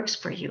that works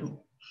for you.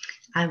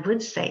 I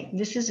would say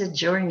this is a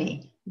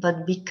journey,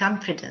 but be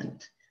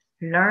confident.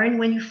 Learn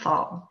when you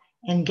fall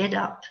and get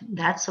up.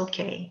 That's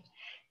okay.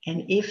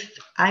 And if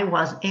I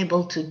was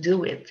able to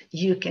do it,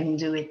 you can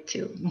do it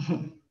too.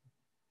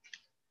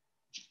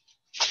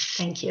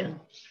 Thank you.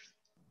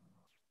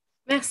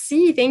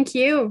 Merci, thank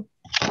you.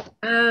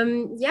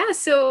 Yeah,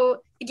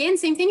 so again,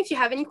 same thing. If you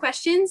have any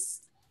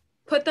questions,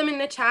 put them in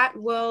the chat.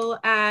 We'll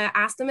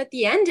ask them at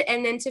the end.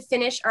 And then to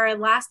finish, our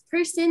last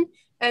person,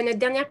 notre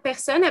dernière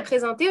personne à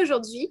présenter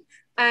aujourd'hui,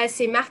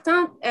 c'est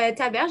Martin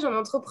Theberge, un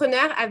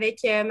entrepreneur avec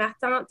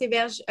Martin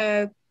Theberge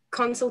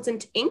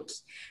Consultant Inc.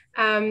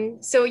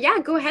 So yeah,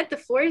 go ahead. The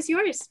floor is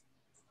yours.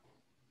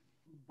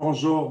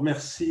 Bonjour,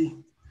 merci.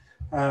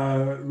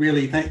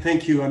 Really,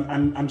 thank you.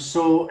 I'm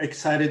so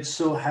excited,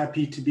 so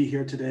happy to be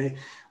here today.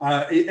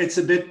 It's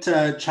a bit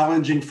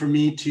challenging for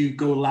me to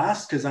go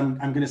last because I'm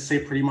going to say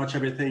pretty much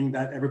everything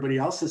that everybody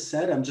else has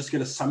said. I'm just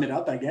going to sum it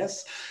up, I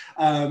guess.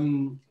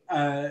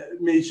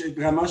 Mais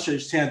vraiment, je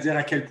tiens à dire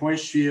à quel point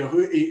je suis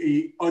heureux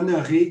et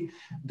honoré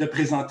de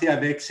présenter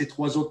avec ces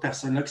trois autres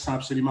personnes-là qui sont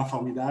absolument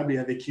formidables et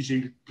avec qui j'ai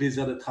eu le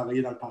plaisir de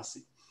travailler dans le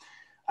passé.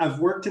 I've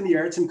worked in the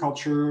arts and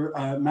culture,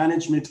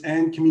 management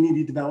and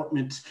community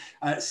development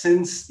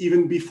since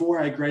even before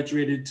I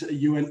graduated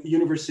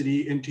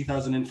university in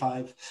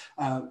 2005.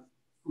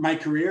 My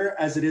career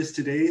as it is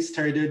today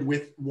started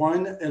with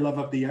 1, a love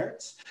of the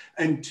arts,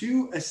 and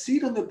 2, a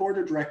seat on the board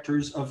of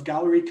directors of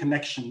Gallery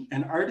Connection,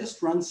 an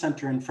artist-run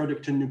center in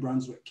Fredericton, New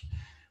Brunswick.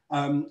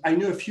 I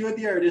knew a few of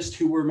the artists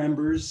who were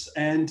members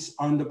and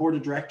on the board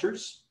of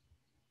directors,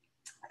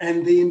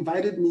 and they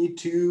invited me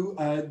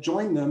to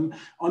join them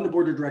on the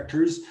board of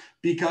directors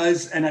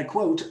because, and I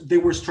quote, they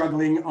were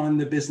struggling on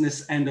the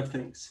business end of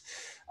things.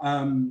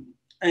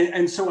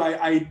 And so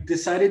I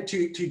decided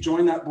to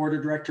join that board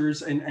of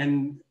directors,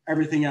 and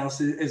everything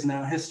else is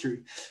now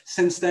history.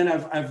 Since then,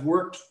 I've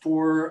worked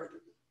for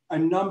a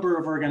number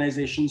of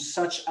organizations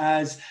such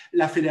as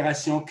la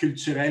Fédération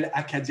culturelle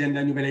acadienne de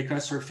la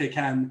Nouvelle-Écosse, or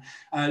FCCF,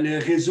 le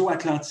Réseau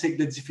Atlantique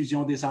de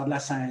diffusion des arts de la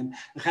scène,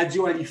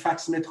 Radio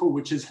Halifax Metro,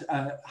 which is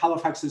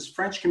Halifax's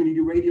French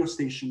community radio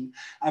station.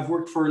 I've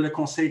worked for le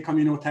Conseil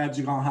communautaire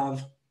du Grand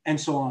Havre, and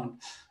so on.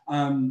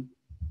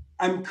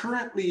 I'm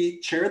currently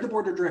chair of the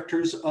board of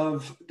directors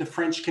of the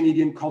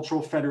French-Canadian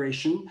Cultural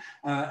Federation,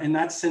 and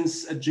that's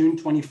since June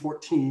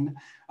 2014.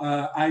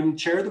 I'm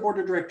chair of the board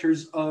of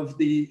directors of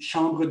the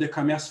Chambre de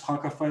Commerce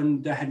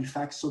Francophone de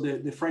Halifax, so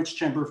the French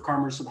Chamber of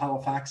Commerce of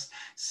Halifax,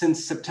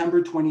 since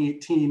September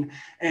 2018.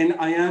 And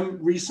I am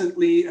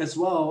recently as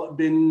well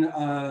been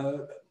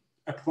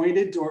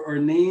appointed or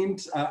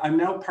named. I'm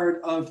now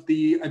part of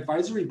the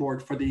advisory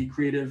board for the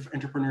Creative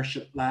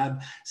Entrepreneurship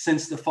Lab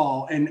since the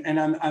fall, and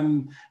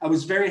I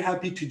was very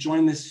happy to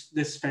join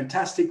this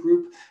fantastic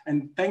group.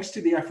 And thanks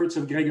to the efforts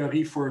of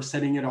Gregory for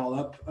setting it all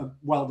up.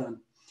 Well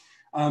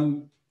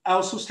done. I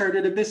also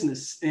started a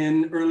business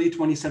in early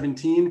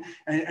 2017,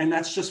 and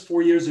that's just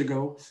 4 years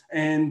ago.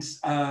 And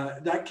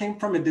that came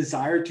from a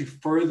desire to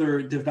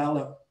further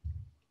develop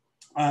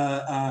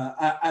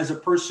as a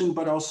person,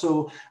 but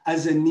also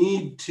as a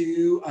need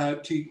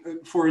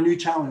for a new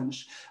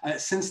challenge.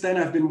 Since then,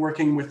 I've been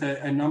working with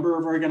a number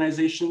of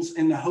organizations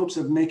in the hopes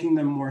of making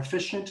them more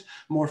efficient,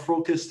 more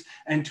focused,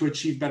 and to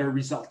achieve better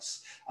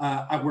results.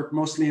 I work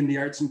mostly in the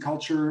arts and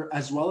culture,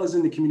 as well as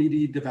in the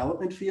community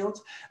development field,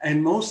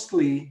 and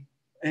mostly,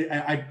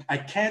 I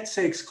can't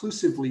say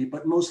exclusively,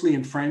 but mostly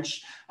in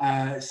French.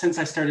 Since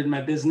I started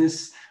my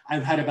business,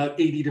 I've had about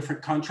 80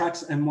 different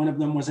contracts, and one of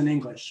them was in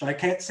English. So I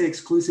can't say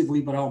exclusively,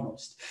 but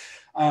almost.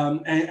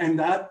 And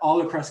that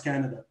all across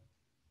Canada.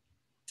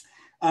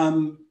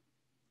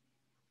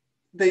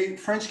 The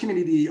French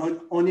community,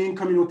 on est une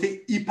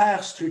communauté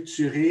hyper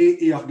structurée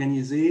et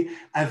organisée,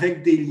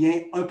 avec des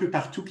liens un peu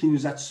partout qui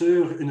nous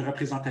assurent une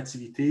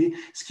représentativité,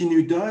 ce qui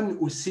nous donne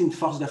aussi une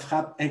force de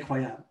frappe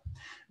incroyable.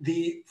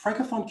 The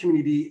Francophone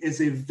community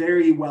is a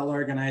very well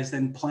organized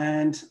and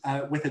planned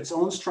with its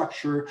own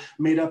structure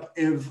made up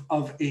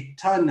of a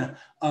ton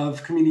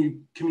of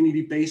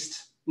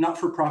community-based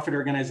not-for-profit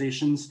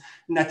organizations.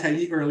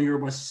 Natalie earlier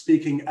was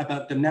speaking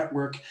about the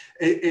network.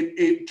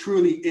 It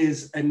truly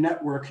is a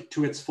network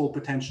to its full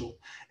potential.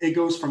 It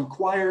goes from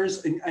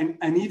choirs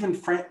and even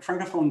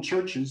Francophone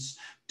churches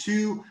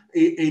to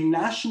a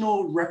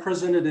national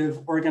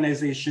representative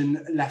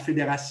organization, la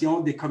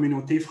Fédération des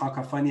communautés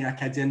francophones et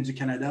acadiennes du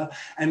Canada,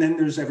 and then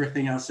there's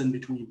everything else in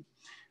between.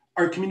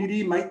 Our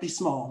community might be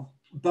small,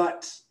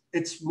 but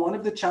it's one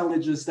of the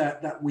challenges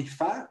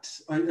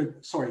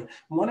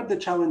one of the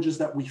challenges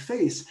that we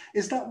face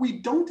is that we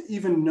don't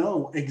even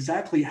know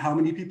exactly how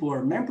many people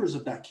are members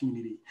of that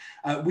community.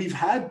 We've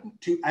had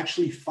to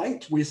actually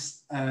fight with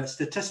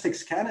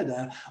Statistics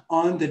Canada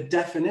on the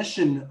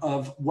definition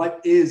of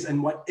what is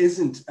and what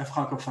isn't a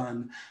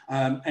francophone,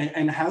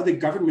 and how the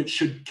government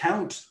should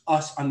count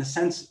us on the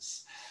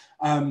census.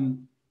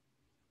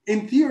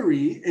 In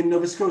theory, in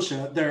Nova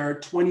Scotia, there are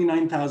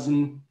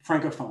 29,000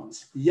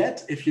 Francophones.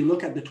 Yet, if you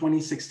look at the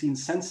 2016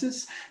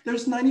 census,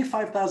 there's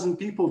 95,000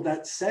 people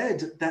that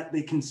said that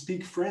they can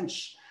speak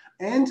French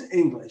and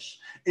English.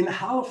 In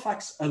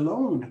Halifax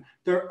alone,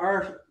 there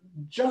are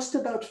just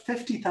about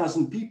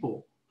 50,000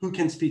 people who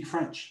can speak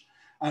French.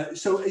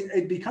 So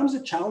it becomes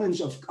a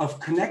challenge of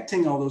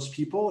connecting all those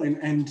people,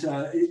 and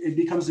it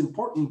becomes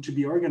important to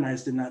be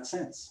organized in that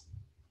sense.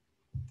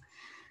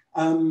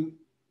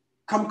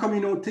 Comme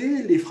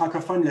communauté, les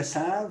francophones le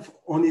savent,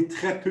 on est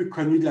très peu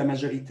connus de la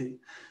majorité.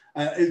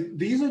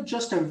 These are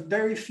just a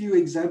very few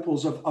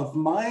examples of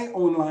my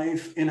own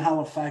life in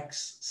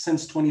Halifax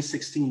since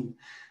 2006.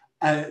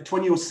 I've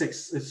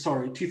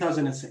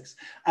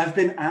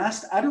been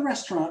asked at a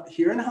restaurant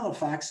here in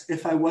Halifax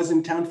if I was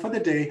in town for the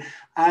day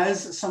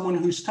as someone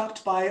who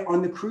stopped by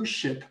on the cruise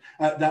ship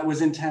that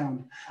was in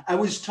town. I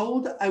was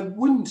told I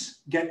wouldn't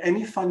get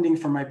any funding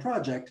for my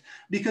project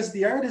because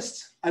the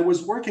artist I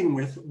was working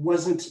with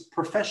wasn't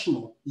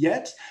professional,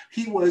 yet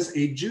he was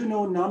a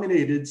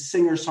Juno-nominated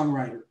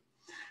singer-songwriter.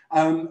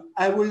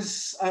 I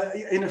was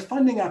in a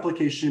funding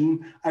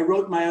application. I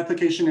wrote my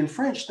application in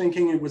French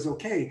thinking it was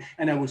okay,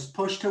 and I was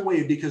pushed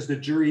away because the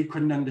jury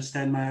couldn't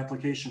understand my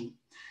application.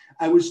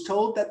 I was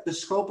told that the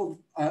scope of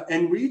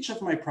and reach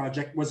of my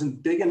project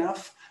wasn't big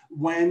enough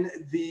when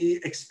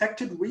the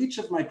expected reach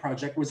of my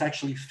project was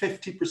actually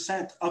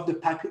 50% of the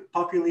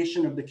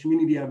population of the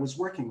community I was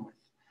working with.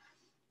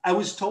 I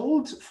was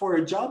told for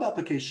a job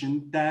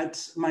application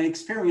that my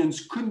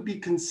experience couldn't be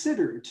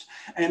considered,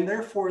 and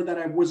therefore that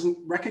I wasn't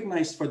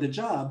recognized for the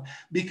job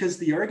because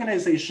the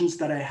organizations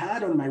that I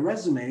had on my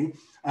resume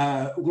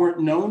weren't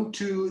known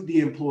to the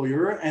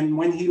employer, and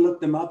when he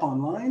looked them up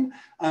online,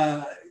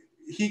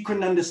 he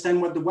couldn't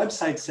understand what the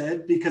website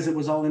said because it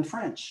was all in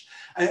French.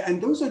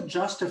 And those are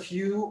just a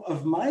few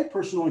of my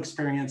personal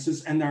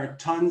experiences, and there are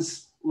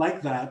tons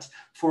like that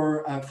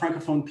for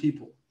Francophone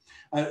people.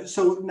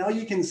 So now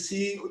you can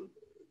see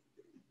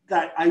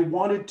that I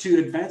wanted to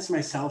advance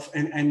myself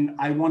and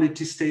I wanted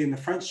to stay in the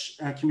French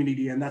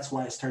community, and that's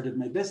why I started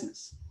my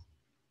business.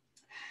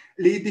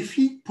 Les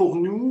défis pour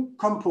nous,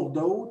 comme pour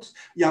d'autres,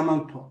 il en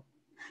manque pas.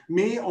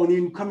 Mais on est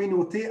une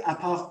communauté à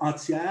part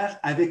entière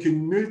avec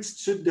une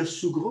multitude de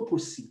sous-groupes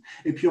aussi.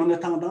 Et puis on a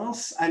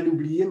tendance à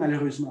l'oublier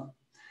malheureusement.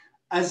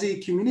 As a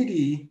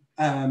community,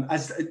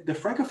 as the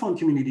Francophone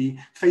community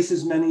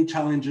faces many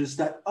challenges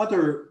that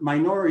other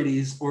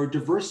minorities or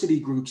diversity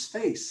groups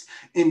face.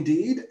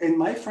 Indeed, in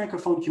my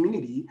Francophone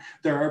community,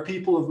 there are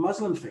people of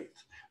Muslim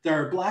faith, there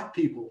are Black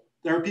people,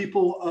 there are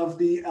people of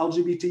the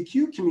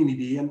LGBTQ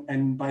community,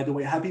 and by the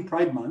way, happy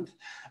Pride Month.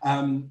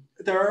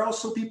 There are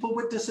also people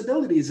with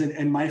disabilities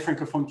in my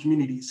Francophone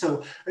community.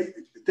 So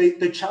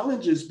the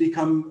challenges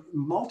become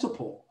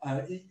multiple.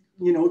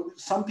 You know,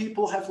 some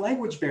people have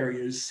language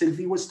barriers.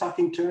 Sylvie was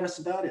talking to us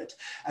about it.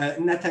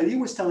 Natalie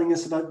was telling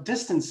us about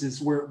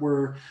distances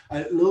where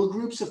little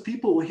groups of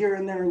people here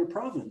and there in the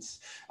province.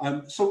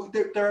 So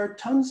there are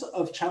tons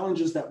of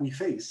challenges that we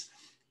face.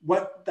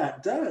 What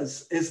that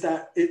does is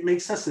that it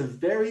makes us a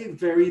very,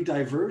 very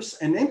diverse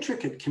and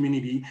intricate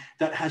community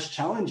that has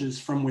challenges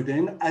from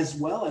within as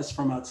well as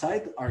from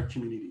outside our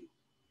community.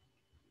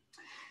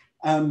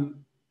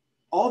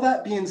 all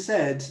that being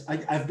said,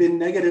 I've been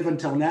negative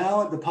until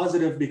now, the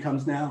positive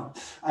becomes now.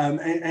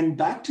 And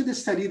back to the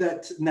study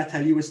that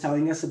Natalie was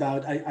telling us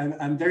about,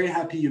 I'm very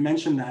happy you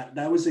mentioned that.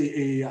 That was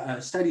a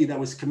study that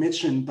was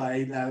commissioned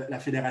by la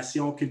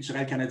Fédération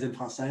culturelle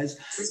canadienne-française,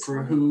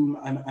 for whom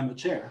I'm a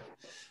chair.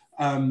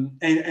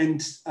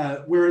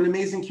 We're an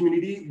amazing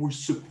community. We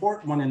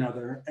support one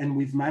another, and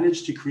we've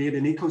managed to create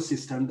an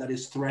ecosystem that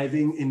is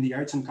thriving in the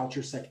arts and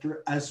culture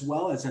sector, as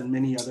well as in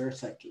many other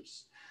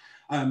sectors.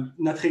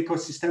 Notre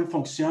écosystème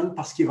fonctionne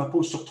parce qu'il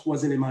repose sur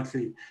 3 éléments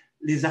clés.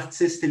 Les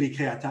artistes et les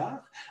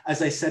créateurs.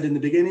 As I said in the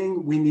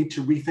beginning, we need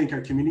to rethink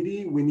our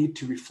community. We need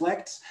to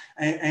reflect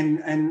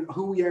and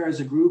who we are as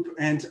a group,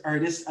 and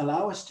artists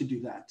allow us to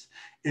do that.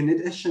 In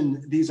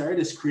addition, these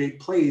artists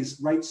create plays,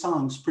 write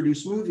songs,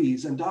 produce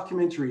movies and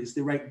documentaries.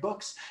 They write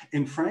books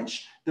in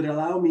French that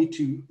allow me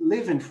to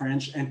live in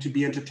French and to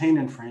be entertained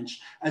in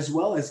French, as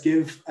well as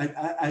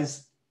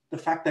as the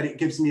fact that it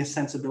gives me a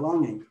sense of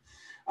belonging.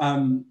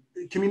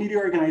 Community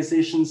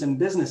organizations and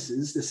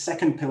businesses, the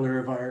second pillar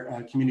of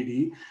our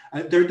community,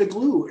 they're the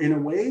glue in a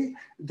way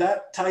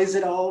that ties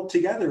it all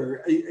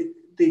together.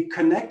 They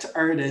connect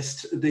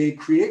artists, they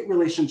create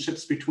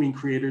relationships between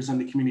creators and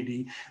the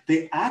community,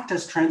 they act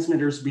as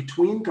transmitters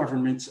between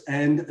governments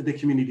and the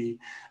community.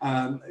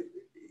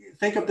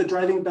 Think of the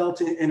driving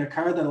belt in a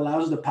car that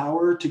allows the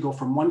power to go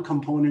from one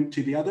component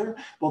to the other.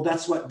 Well,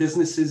 that's what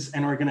businesses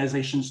and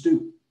organizations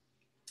do.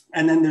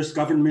 And then there's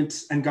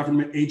governments and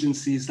government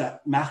agencies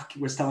that Marc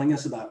was telling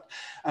us about.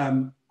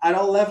 At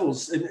all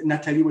levels,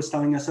 Natalie was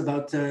telling us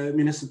about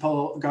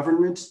municipal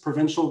government,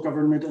 provincial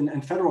government,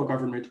 and federal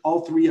government.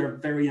 All three are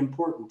very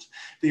important.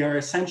 They are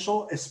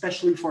essential,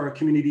 especially for a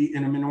community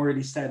in a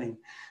minority setting.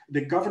 The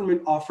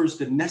government offers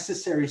the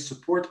necessary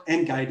support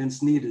and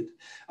guidance needed.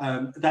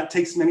 That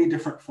takes many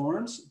different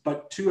forms,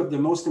 but 2 of the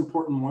most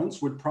important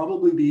ones would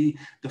probably be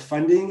the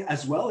funding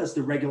as well as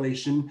the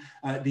regulation,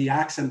 the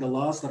acts and the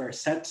laws that are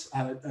set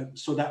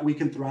so that we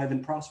can thrive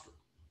and prosper.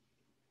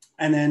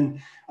 And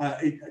then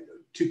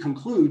to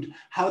conclude,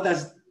 how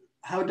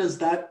does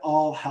that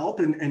all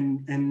help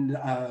in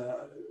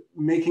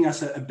making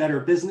us a better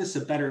business,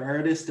 a better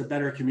artist, a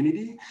better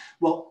community?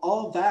 Well,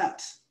 all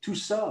that, tout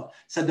ça,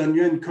 ça donne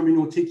lieu à une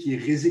communauté qui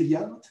est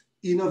résiliente,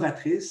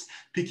 innovatrice,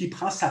 puis qui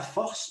prend sa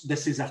force de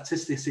ses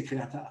artistes et ses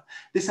créateurs.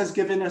 This has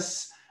given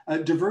us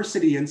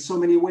diversity in so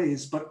many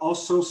ways, but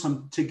also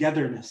some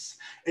togetherness.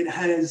 It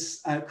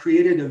has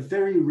created a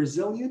very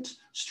resilient,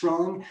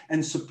 strong,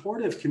 and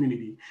supportive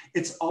community.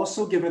 It's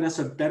also given us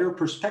a better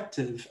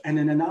perspective and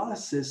an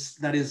analysis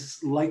that is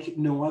like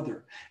no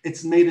other.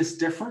 It's made us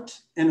different,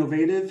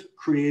 innovative,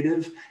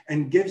 creative,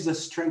 and gives us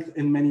strength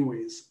in many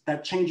ways.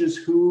 That changes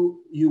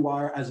who you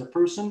are as a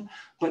person,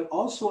 but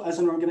also as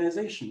an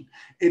organization.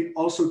 It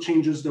also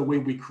changes the way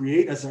we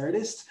create as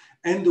artists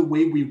and the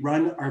way we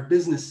run our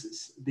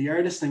businesses. The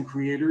artists and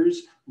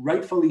creators,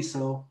 rightfully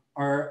so,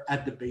 are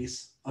at the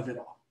base of it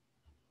all.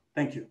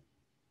 Thank you.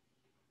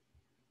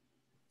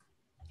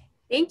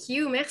 Thank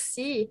you,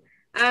 merci.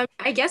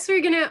 I guess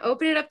we're gonna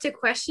open it up to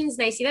questions,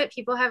 and I see that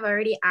people have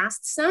already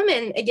asked some,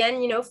 and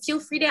again, feel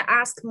free to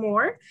ask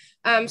more.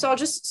 So I'll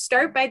just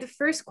start by the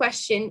first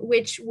question,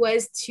 which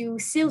was to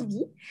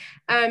Sylvie.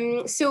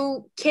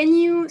 So can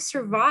you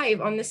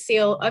survive on the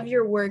sale of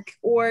your work,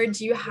 or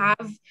do you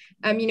have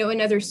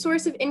another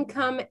source of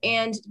income?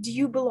 And do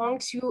you belong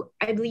to,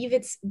 I believe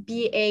it's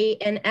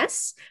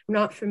BANS? I'm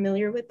not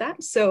familiar with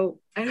that, so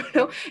I don't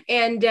know.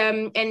 And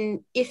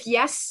if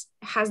yes,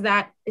 has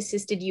that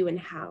assisted you, and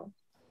how?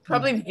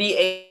 Probably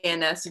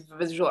VANS,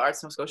 Visual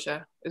Arts Nova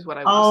Scotia, is what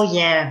I would Oh,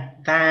 yeah,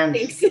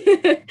 VANS. Thanks.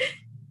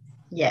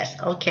 Yes,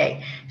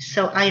 okay.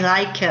 So I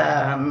like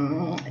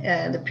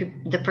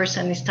the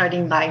person is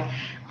starting by,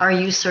 are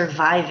you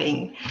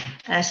surviving?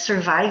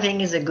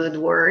 Surviving is a good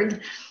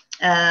word.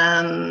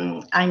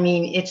 I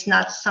mean, it's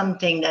not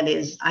something that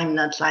is, I'm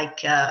not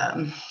like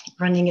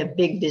running a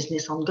big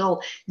business on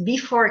goal.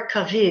 Before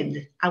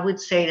COVID, I would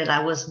say that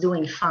I was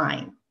doing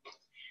fine.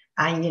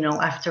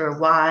 After a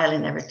while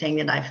and everything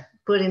that I've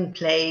put in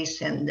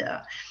place and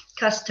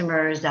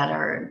customers that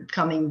are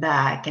coming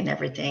back and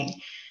everything,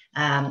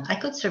 I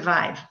could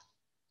survive.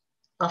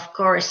 Of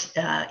course,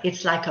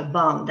 it's like a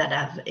bomb that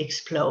have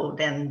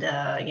exploded, and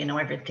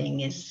everything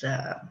is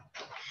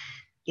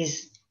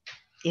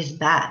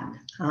bad,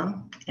 huh?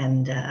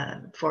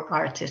 And for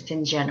artists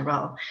in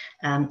general,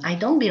 I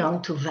don't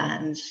belong to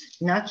Vans,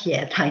 not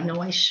yet. I know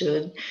I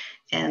should,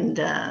 and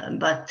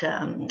but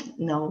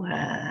no,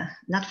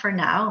 not for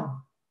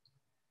now.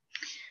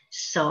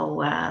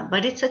 So,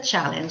 but it's a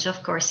challenge,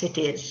 of course it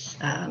is,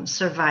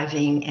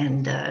 surviving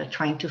and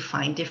trying to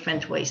find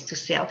different ways to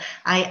sell.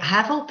 I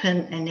have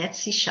opened an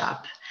Etsy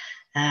shop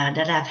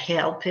that I've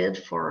helped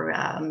for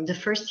the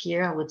first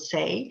year, I would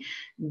say,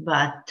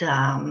 but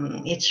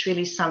it's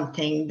really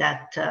something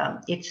that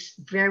it's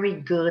very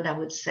good, I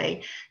would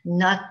say,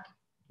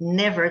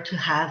 never to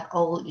have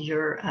all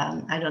your,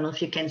 I don't know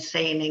if you can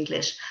say in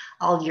English,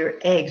 all your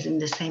eggs in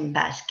the same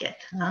basket.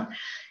 Huh?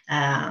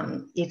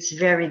 It's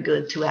very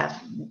good to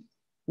have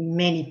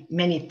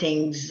many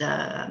things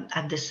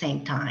at the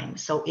same time.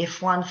 So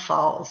if one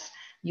falls,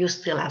 you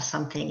still have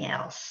something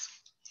else.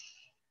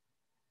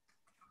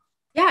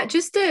 Yeah,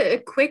 just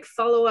a quick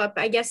follow-up.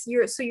 I guess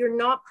you're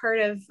not part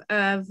of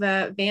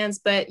Vans,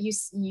 but you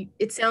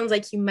it sounds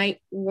like you might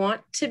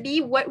want to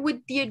be. What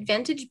would the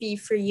advantage be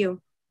for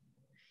you?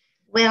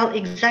 Well,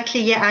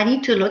 exactly. Yeah, I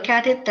need to look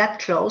at it that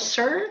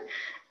closer.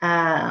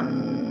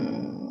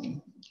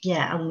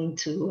 Yeah, I'll need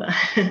to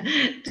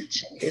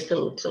check this a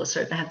little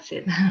closer. That's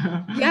it.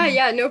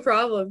 Yeah, no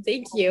problem.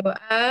 Thank you.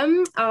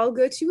 I'll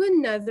go to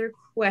another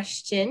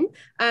question.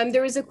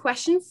 There was a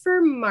question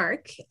for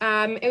Mark.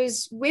 It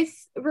was with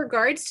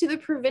regards to the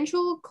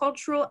Provincial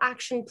Cultural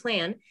Action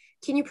Plan.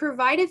 Can you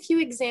provide a few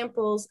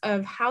examples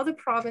of how the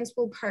province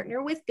will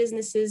partner with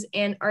businesses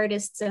and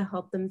artists to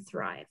help them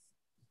thrive?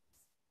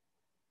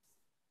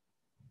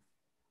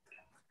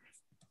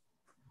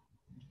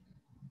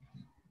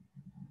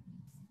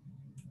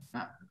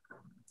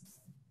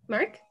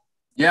 Mark?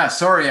 Yeah,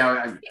 sorry,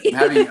 I'm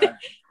having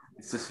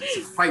it's a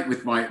fight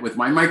with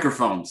my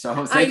microphone.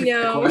 So thank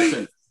you for the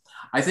question.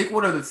 I think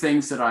one of the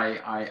things that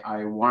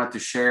I wanted to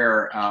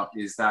share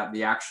is that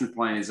the action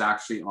plan is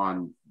actually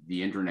on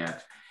the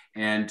internet,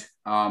 and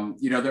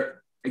you know,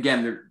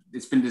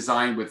 it's been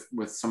designed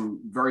with some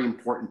very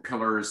important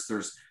pillars.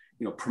 There's,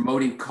 you know,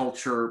 promoting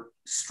culture,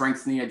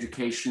 strengthening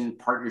education,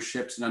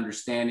 partnerships and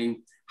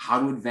understanding,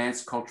 how to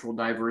advance cultural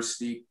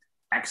diversity,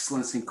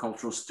 excellence in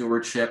cultural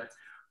stewardship,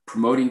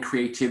 promoting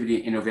creativity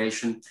and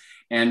innovation.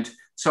 And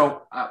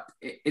so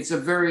it's a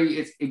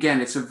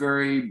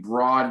very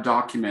broad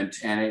document,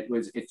 and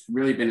it's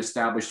really been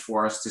established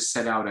for us to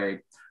set out a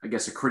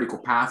critical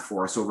path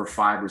for us over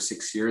 5 or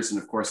 6 years.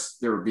 And of course,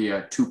 there will be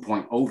a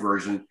 2.0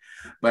 version.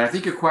 But I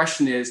think your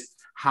question is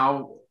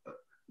how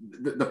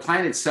the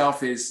plan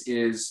itself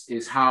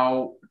is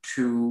how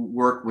to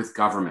work with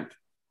government.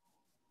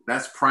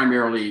 That's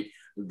primarily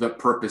the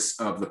purpose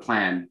of the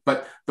plan,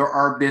 but there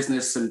are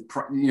business and,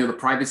 you know, the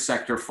private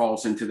sector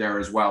falls into there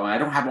as well. And I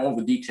don't have all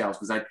the details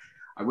because I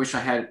wish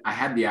I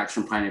had the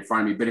action plan in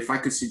front of me. But if I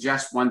could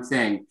suggest one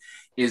thing,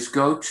 is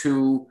go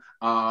to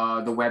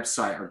the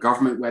website, our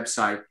government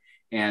website,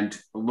 and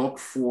look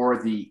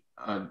for the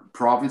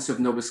province of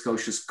Nova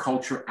Scotia's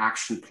Culture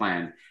Action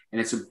Plan. And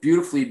it's a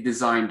beautifully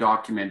designed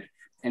document,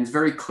 and it's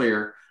very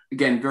clear,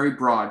 again, very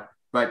broad,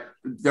 but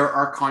there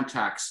are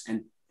contacts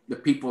and the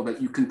people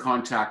that you can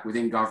contact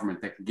within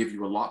government that can give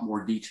you a lot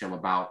more detail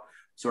about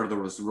sort of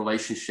those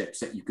relationships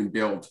that you can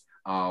build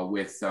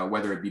with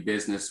whether it be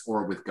business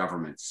or with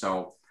government.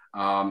 So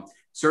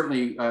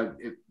certainly,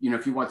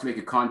 if you want to make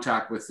a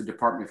contact with the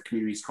Department of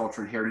Communities,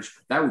 Culture and Heritage,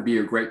 that would be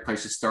a great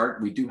place to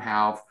start. We do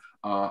have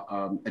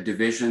a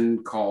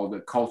division called the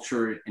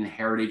Culture and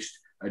Heritage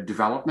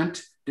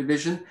Development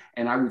Division.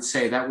 And I would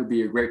say that would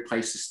be a great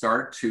place to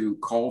start, to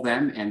call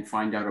them and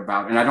find out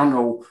about, and I don't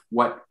know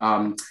what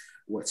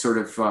sort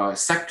of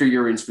sector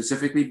you're in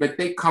specifically, but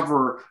they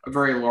cover a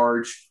very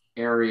large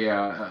area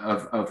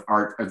of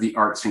the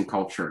arts and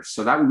culture.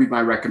 So that would be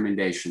my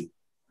recommendation.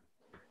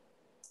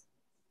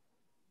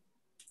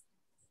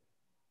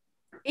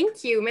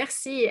 Thank you,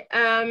 merci.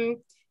 So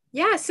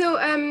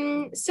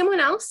someone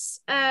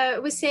else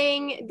was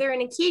saying they're an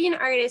Acadian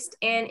artist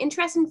and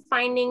interested in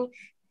finding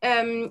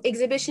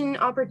exhibition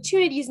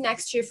opportunities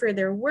next year for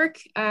their work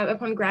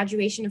upon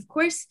graduation, of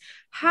course.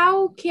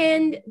 How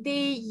can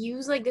they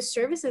use like the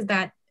services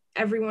that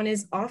everyone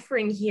is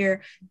offering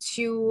here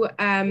to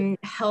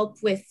help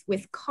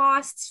with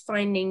costs,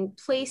 finding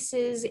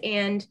places,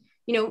 and,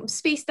 you know,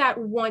 space that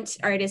want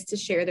artists to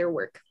share their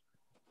work?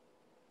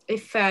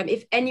 If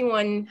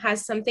anyone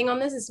has something on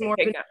this, it's more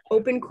of an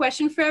open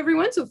question for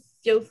everyone, so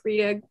feel free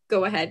to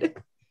go ahead.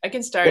 I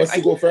can start. Wants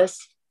to go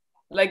first?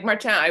 Like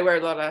Martin, I wear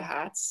a lot of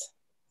hats.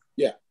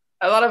 Yeah.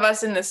 A lot of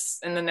us in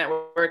the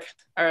network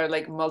are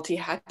like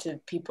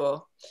multi-hatted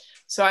people.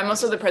 So I'm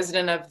also the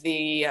president of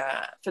the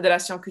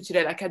Fédération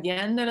culturelle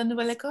acadienne de la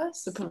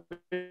Nouvelle-Écosse,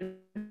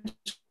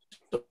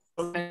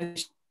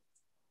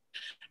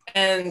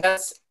 and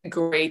that's a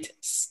great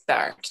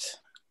start.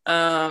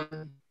 I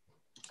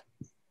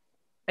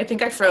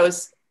think I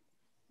froze.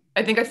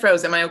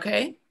 Am I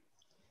okay?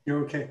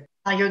 You're okay.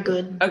 You're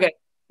good. Okay.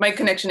 My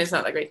connection is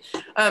not that great.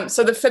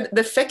 So the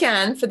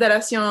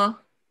FCCF,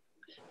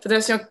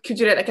 Fédération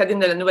culturelle acadienne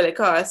de la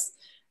Nouvelle-Écosse,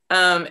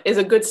 is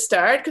a good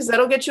start because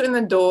that'll get you in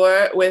the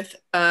door with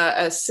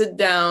a sit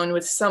down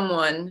with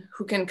someone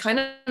who can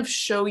kind of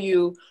show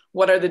you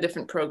what are the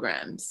different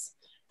programs.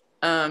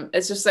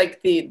 It's just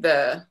like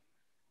the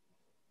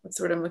what's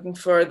the word I'm looking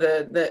for?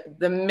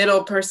 The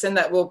middle person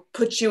that will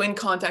put you in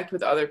contact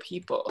with other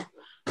people.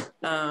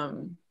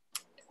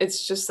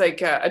 It's just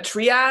like a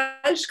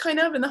triage kind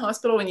of in the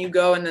hospital when you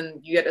go and then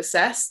you get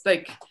assessed.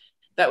 Like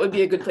that would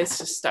be a good place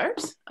to start.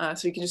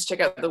 So you can just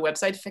check out the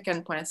website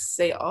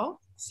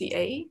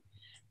fccan.ca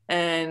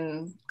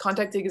and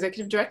contact the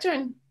executive director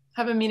and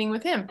have a meeting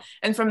with him.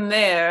 And from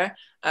there,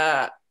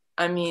 I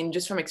mean,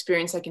 just from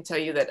experience, I can tell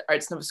you that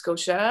Arts Nova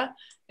Scotia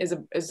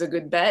is a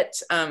good bet.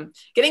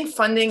 Getting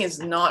funding is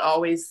not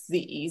always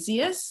the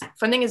easiest.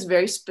 Funding is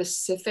very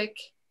specific.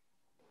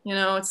 You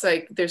know, it's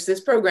like there's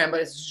this program, but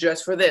it's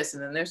just for this.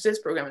 And then there's this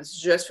program, it's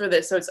just for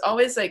this. So it's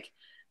always like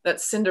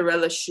that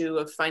Cinderella shoe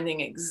of finding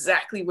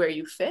exactly where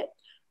you fit.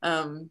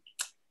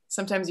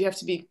 Sometimes you have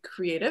to be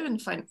creative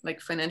and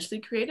financially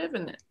creative,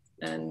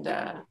 and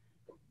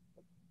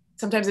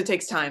sometimes it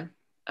takes time.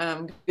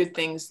 Good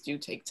things do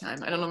take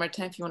time. I don't know,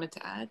 Martin, if you wanted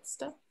to add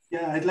stuff.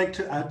 Yeah, I'd like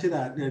to add to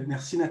that.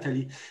 Merci,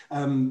 Natalie.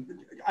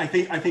 I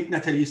think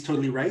Natalie is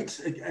totally right.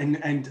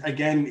 And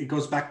again, it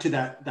goes back to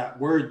that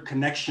word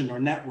connection or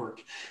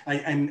network.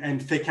 And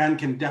FCCF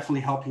can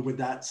definitely help you with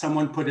that.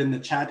 Someone put in the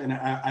chat, and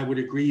I would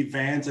agree,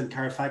 Vans and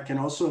Carfax can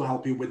also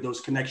help you with those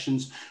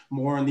connections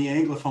more on the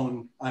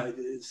Anglophone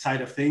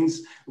side of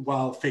things,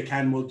 while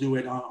FCCF will do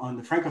it on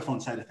the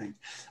Francophone side of things.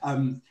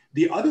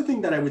 The other thing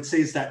that I would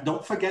say is that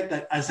don't forget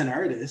that as an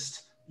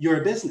artist,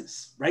 you're a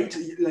business, right?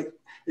 Like,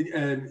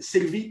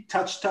 Sylvie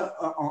touched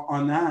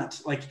on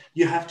that. Like,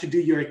 you have to do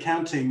your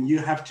accounting, you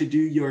have to do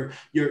your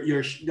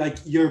like,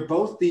 you're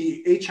both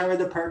the HR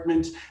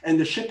department and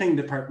the shipping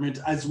department,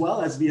 as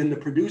well as being the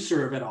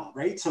producer of it all,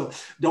 right? So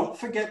don't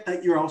forget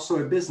that you're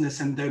also a business,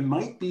 and there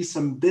might be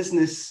some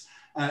business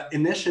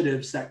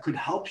initiatives that could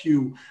help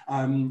you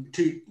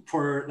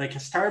for like a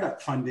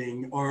startup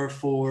funding, or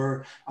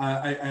for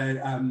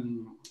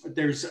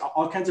there's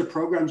all kinds of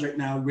programs right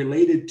now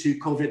related to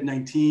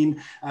COVID-19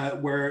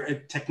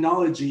 where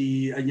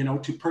technology,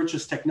 to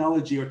purchase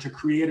technology or to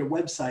create a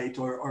website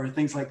or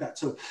things like that.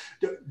 So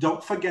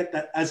don't forget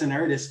that as an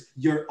artist,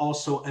 you're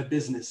also a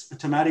business.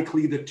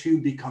 Automatically, the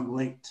two become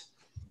linked.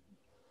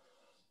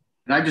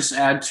 And I just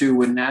add to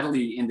what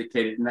Natalie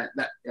indicated, and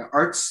that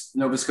Arts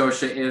Nova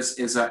Scotia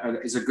is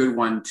a good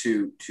one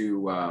to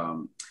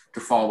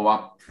follow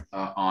up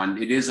on.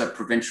 It is a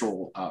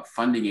provincial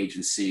funding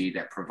agency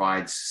that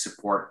provides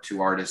support to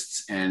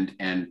artists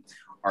and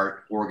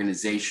art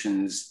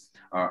organizations,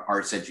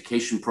 arts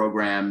education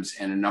programs,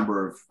 and a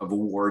number of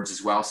awards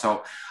as well.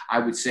 So I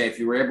would say, if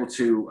you were able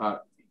to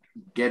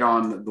get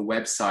on the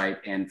website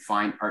and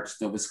find Arts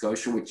Nova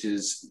Scotia, which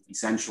is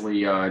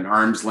essentially an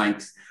arm's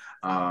length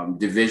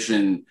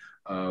division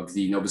of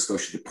the Nova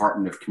Scotia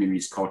Department of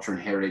Communities, Culture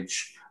and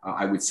Heritage,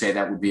 I would say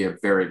that would be a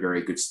very,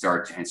 very good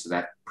start to answer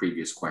that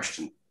previous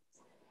question.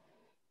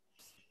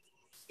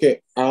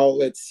 Okay, I'll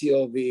let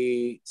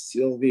Sylvie.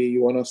 Sylvie,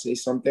 you want to say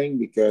something?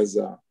 Because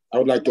I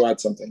would like to add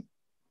something.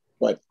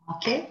 What?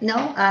 Okay,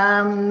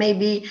 no,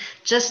 maybe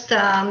just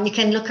you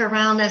can look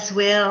around as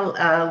well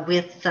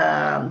with,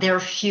 there are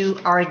a few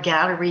art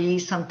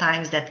galleries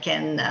sometimes that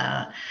can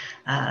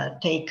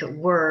take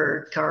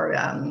work, or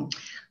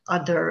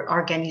other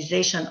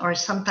organization, or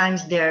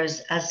sometimes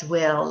there's as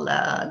well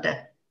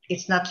that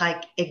it's not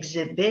like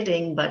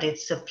exhibiting, but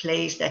it's a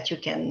place that you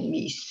can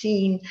be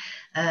seen,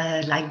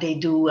 like they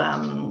do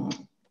a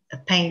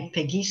Paint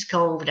Peggy's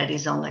Cove that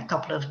is on a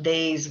couple of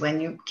days, when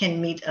you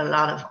can meet a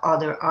lot of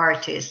other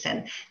artists,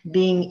 and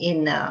being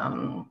in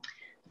un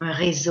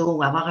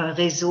réseau, avoir un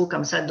réseau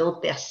comme ça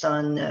d'autres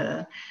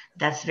personnes,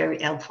 that's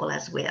very helpful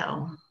as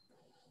well.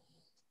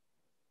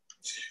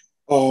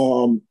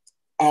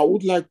 I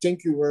would like,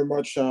 thank you very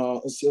much,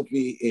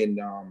 Sylvie, and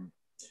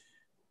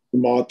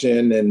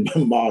Martin and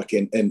Mark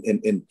and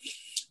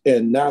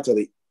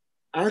Natalie.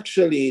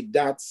 Actually,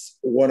 that's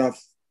one of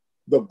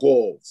the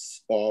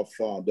goals of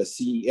the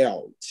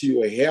CEL,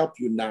 to help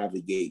you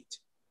navigate.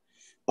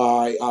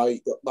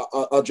 I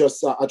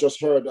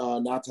just heard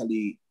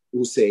Natalie,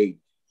 who said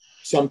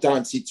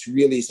sometimes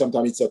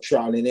it's a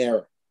trial and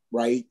error,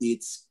 right?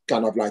 It's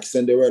kind of like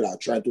Cinderella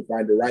trying to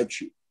find the right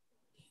shoe.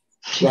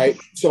 Right?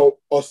 So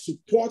a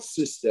support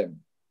system,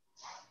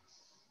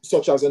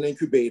 such as an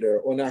incubator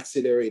or an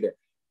accelerator,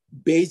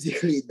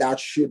 basically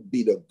that should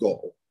be the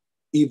goal.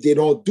 If they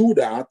don't do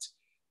that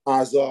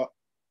as a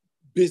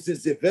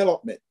business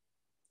development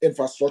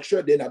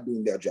infrastructure, they're not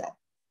doing their job.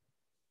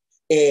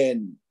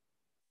 And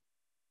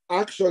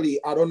actually,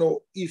 I don't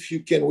know if you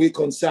can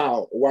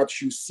reconcile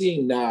what you're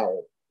seeing now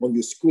on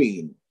your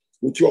screen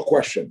with your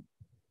question.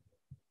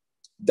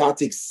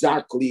 That's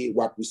exactly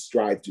what we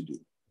strive to do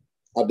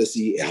at the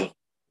CEL,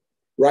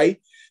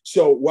 right?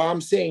 So why I'm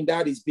saying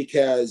that is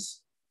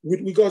because with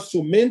regards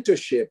to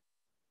mentorship,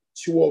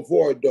 to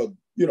avoid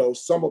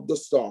some of the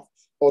stuff,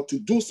 or to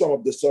do some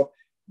of the stuff,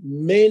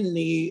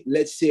 mainly,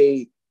 let's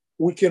say,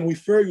 we can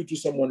refer you to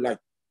someone like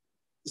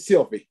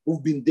Sylvie,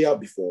 who've been there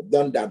before,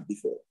 done that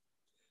before.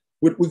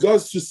 With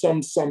regards to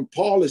some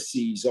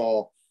policies,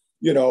 or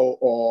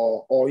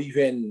or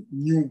even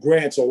new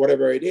grants or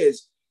whatever it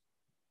is,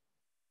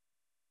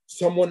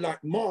 someone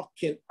like Mark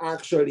can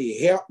actually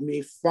help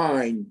me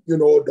find,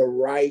 the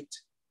right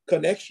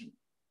connection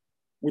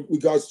with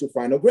regards to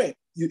final grant.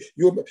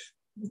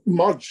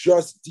 Mark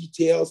just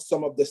details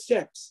some of the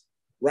steps,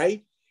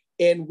 right?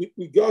 And with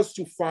regards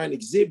to find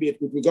exhibit,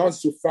 with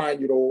regards to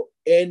find,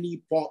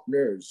 any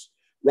partners,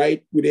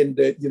 right, within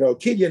the,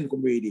 Acadian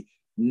community,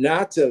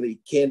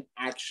 Natalie can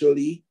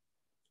actually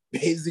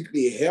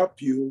basically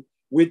help you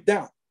with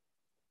that.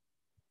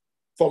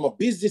 From a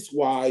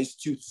business-wise,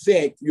 to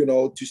think,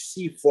 to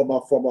see from a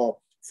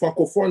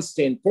Francophone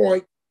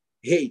standpoint,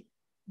 hey,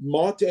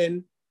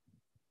 Martin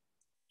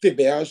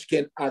Theberge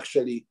can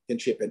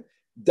chip in.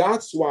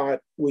 That's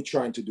what we're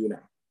trying to do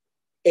now.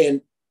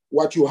 And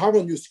what you have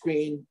on your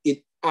screen,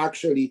 it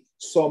actually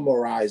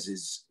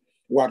summarizes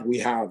what we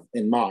have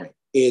in mind.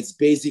 It's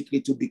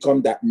basically to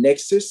become that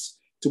nexus,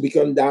 to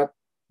become that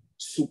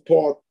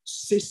support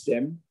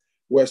system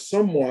where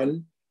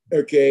someone,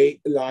 okay,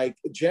 like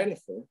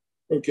Jennifer,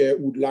 okay,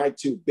 would like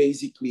to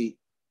basically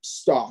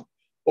start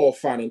or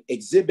find an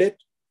exhibit,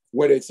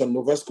 whether it's in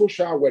Nova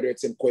Scotia, whether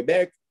it's in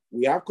Quebec.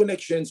 We have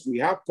connections, we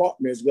have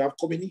partners, we have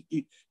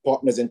community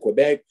partners in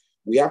Quebec,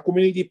 we have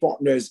community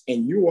partners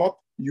in Europe.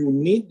 You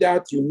need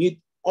that, you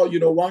need, oh, you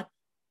know what?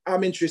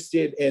 I'm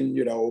interested in,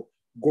 you know,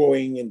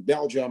 going in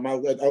Belgium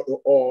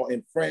or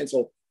in France,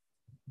 or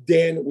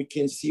then we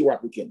can see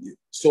what we can do.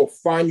 So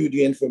find you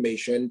the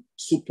information,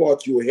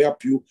 support you,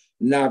 help you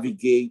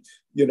navigate,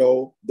 you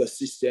know, the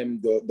system,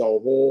 the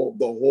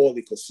whole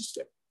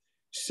ecosystem.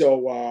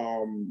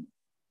 So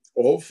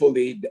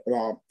hopefully,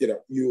 you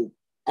know,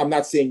 I'm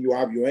not saying you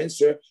have your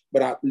answer,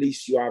 but at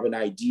least you have an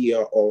idea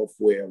of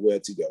where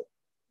to go.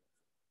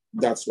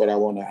 That's what I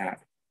want to add.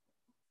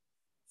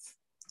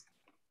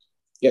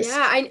 Yes.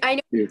 Yeah, I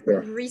know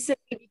I've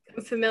recently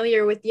become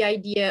familiar with the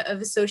idea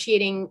of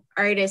associating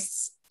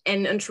artists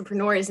and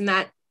entrepreneurs, and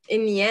that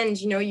in the end,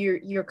 you know,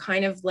 you're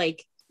kind of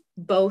like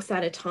both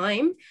at a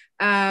time.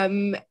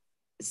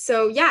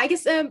 So yeah, I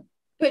guess,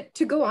 but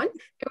to go on,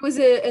 there was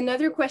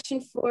another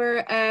question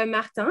for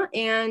Martin,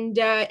 and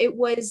it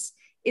was,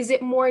 is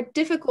it more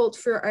difficult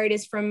for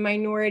artists from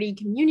minority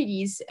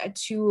communities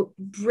to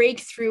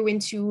break through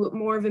into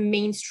more of a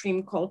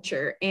mainstream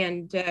culture?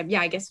 And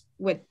yeah, I guess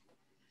what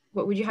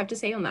would you have to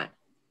say on that?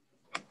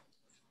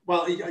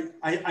 Well,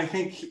 I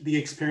think the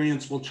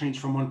experience will change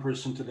from one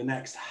person to the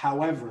next.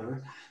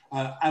 However,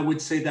 I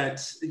would say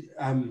that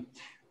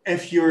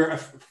if you're,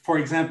 for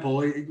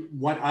example,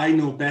 what I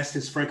know best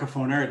is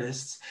Francophone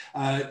artists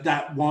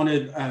that want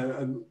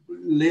to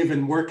live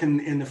and work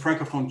in the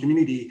Francophone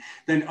community,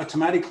 then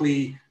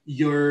automatically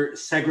you're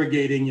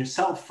segregating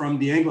yourself from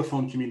the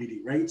Anglophone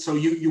community, right? So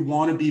you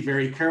want to be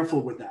very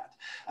careful with that.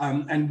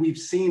 And we've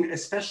seen,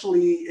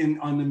 especially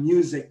on the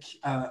music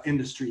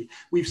industry,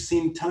 we've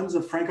seen tons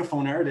of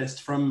Francophone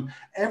artists from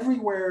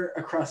everywhere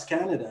across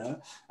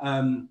Canada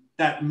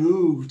that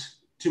moved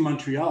to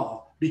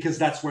Montreal because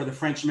that's where the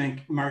French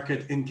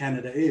market in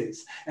Canada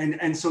is.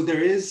 And so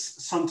there is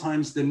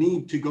sometimes the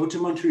need to go to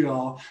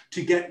Montreal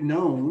to get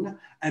known,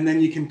 and then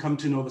you can come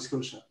to Nova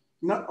Scotia.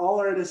 Not all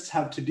artists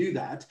have to do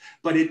that,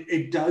 but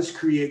it does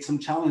create some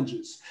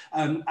challenges.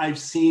 I've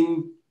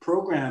seen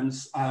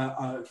programs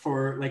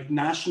for like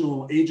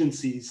national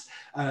agencies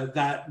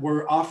that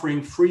were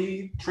offering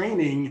free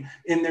training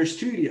in their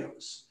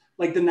studios.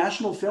 Like the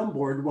National Film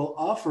Board will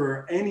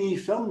offer any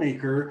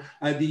filmmaker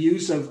the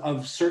use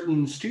of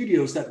certain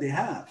studios that they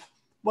have.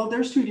 Well,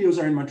 their studios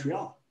are in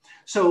Montreal.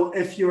 So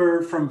if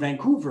you're from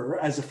Vancouver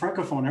as a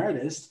Francophone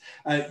artist,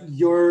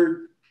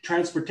 your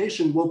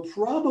transportation will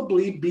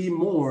probably be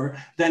more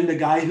than the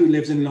guy who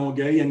lives in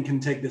Longueuil and can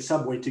take the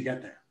subway to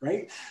get there,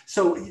 right?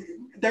 So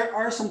there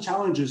are some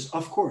challenges,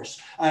 of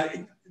course.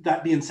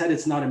 That being said,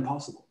 it's not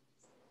impossible.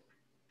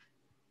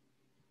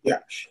 Yeah,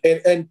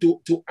 and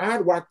to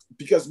add what,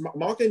 because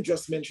Martin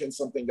just mentioned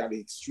something that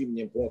is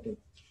extremely important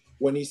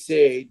when he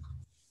said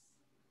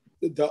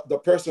the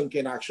person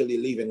can actually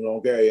live in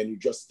Longueuil and you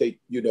just take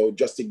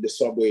the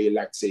subway,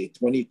 like say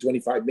 20,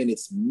 25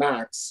 minutes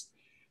max,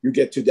 you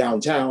get to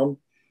downtown,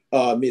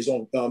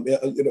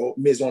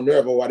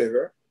 Maisonneuve or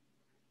whatever,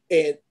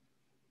 and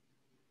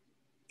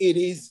it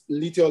is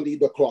literally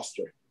the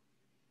cluster.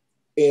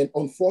 And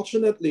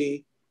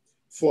unfortunately,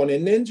 for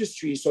an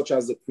industry such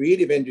as the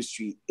creative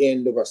industry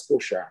in Nova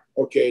Scotia,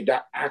 okay,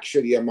 that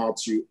actually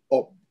amounts to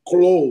up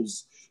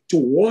close to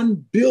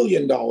 $1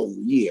 billion a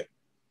year,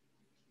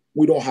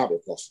 we don't have a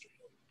cluster.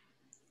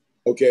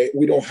 Okay,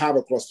 we don't have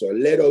a cluster,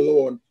 let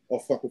alone a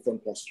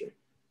Francophone cluster,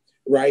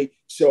 right?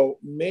 So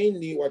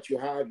mainly what you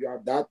have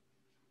that,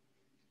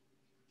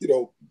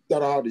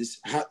 that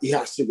artist, he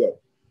has to go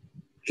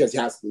because he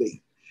has to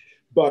leave.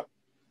 But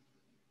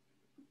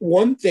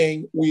one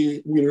thing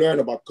we learned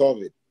about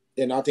COVID,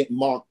 and I think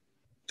Mark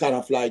kind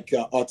of like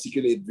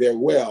articulated very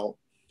well,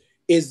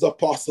 is the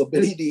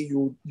possibility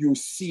you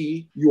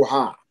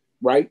have,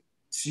 right?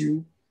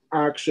 To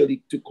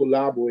actually to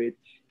collaborate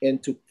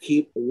and to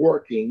keep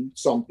working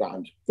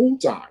sometimes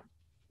full-time,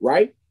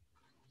 right?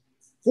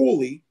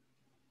 Fully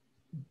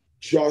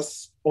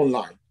just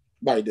online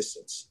by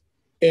distance.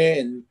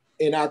 And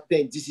I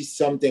think this is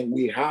something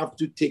we have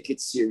to take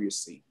it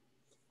seriously.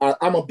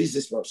 I'm a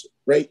business person,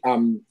 right?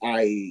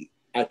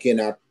 I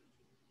cannot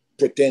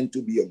pretend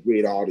to be a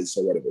great artist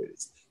or whatever it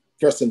is,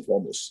 first and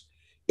foremost.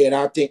 And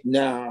I think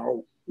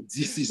now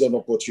this is an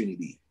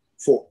opportunity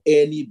for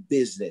any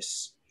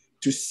business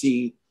to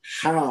see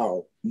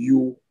how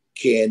you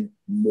can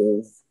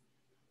move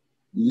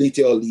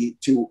literally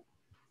to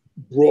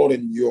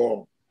broaden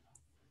your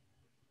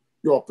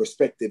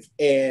perspective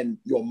and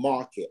your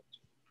market,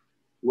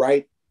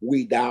 right?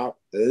 Without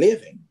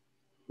living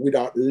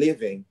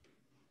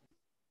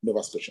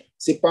Nova Scotia.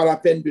 C'est pas la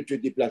peine de te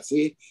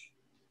déplacer.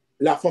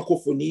 La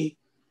Francophonie,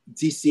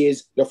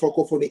 the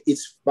Francophonie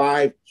is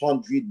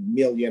 500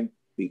 million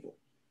people.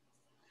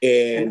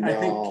 And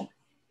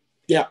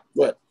Yeah,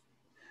 what?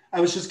 I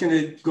was just going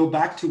to go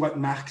back to what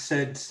Marc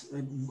said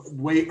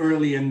way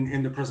early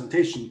in the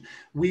presentation.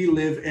 We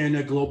live in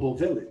a global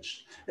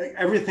village.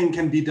 Everything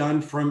can be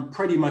done from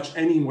pretty much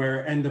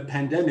anywhere, and the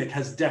pandemic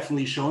has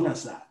definitely shown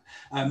us that.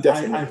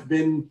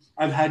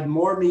 I've had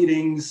more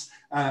meetings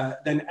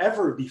than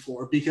ever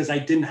before because I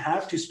didn't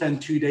have to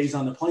spend 2 days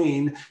on the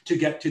plane to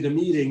get to the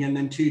meeting and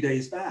then 2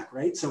 days back,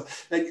 right? So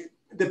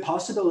the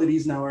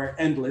possibilities now are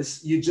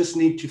endless. You just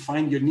need to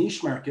find your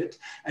niche market,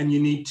 and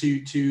you need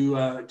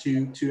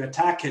to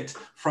attack it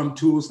from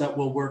tools that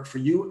will work for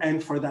you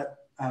and for that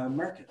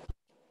market.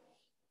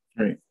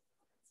 Right.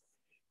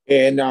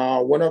 And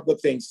one of the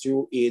things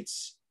too,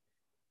 it's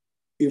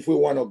if we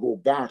want to go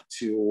back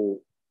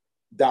to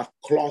that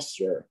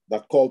cluster,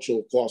 that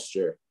cultural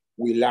cluster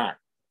we lack,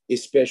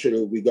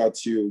 especially we got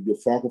to the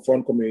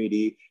Francophone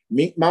community,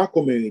 Mi'kmaq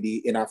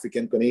community, and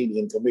African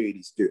Canadian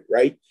communities too,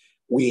 right?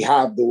 We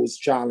have those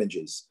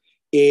challenges.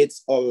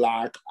 It's a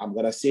lack, I'm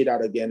gonna say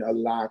that again, a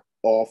lack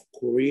of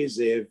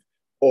cohesive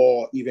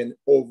or even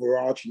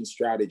overarching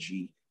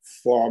strategy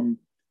from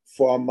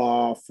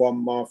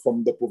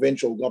the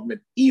provincial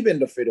government, even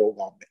the federal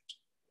government,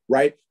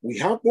 right? We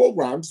have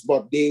programs,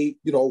 but they,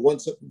 they're all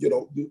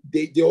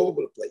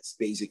over the place,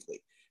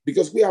 basically.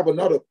 Because we have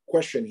another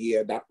question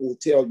here that will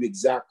tell you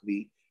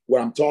exactly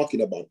what I'm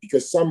talking about.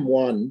 Because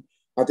someone,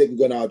 I think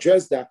we're gonna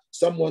address that,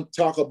 someone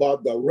talk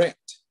about the rent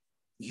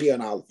here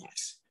in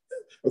Halifax.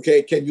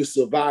 Okay, can you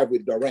survive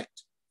with the rent?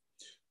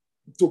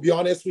 To be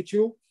honest with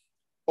you,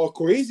 a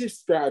cohesive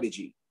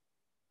strategy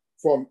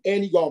from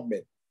any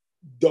government,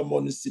 the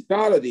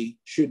municipality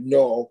should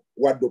know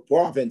what the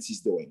province is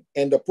doing,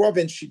 and the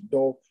province should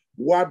know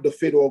what the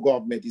federal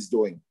government is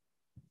doing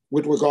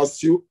with regards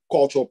to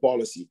cultural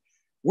policy,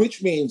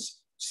 which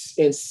means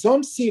in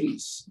some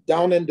cities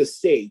down in the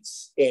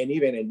States and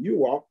even in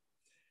Europe,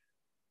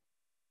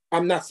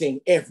 I'm not saying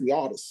every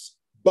artist,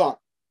 but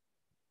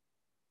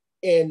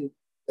in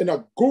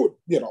a good,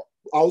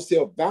 I would say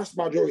a vast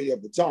majority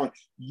of the time,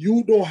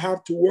 you don't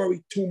have to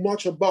worry too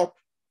much about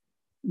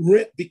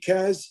rent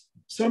because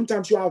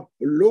sometimes you have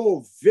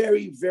low,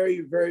 very,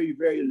 very, very,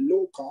 very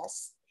low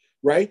costs,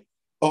 right?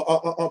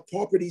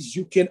 Properties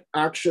you can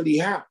actually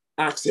have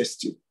access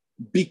to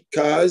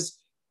because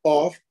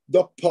of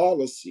the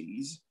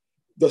policies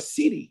the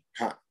city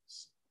has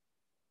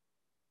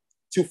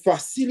to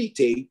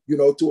facilitate,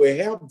 to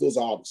help those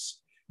artists.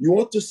 You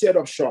want to set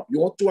up shop, you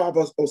want to have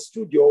a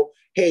studio,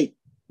 hey,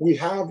 we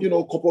have,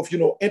 a couple of,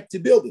 empty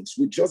buildings.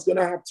 We're just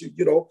gonna have to,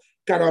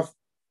 kind of,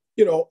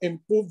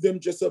 improve them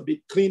just a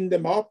bit, clean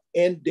them up,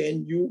 and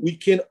then we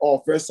can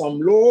offer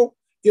some low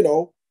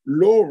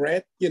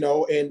rent,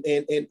 and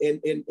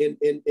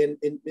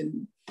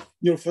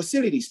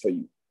facilities for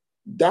you.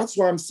 That's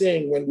what I'm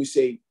saying when we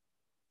say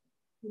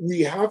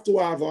we have to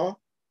have a,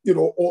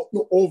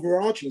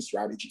 overarching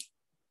strategy.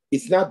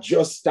 It's not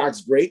just tax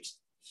breaks,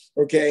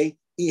 okay?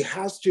 It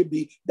has to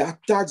be,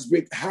 that tax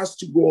break has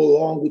to go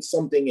along with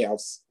something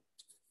else,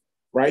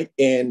 right?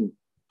 And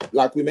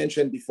like we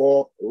mentioned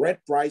before,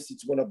 rent price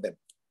is one of them,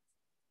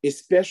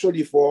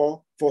 especially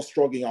for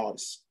struggling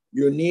artists.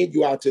 You need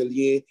your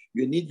atelier,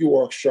 you need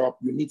your workshop,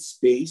 you need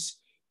space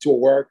to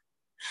work.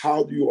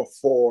 How do you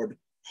afford,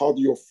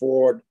 2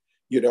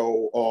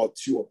 or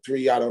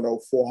 3,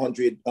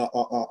 400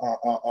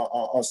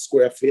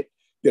 square feet,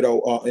 in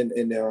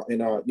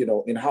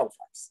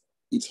Halifax?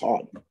 It's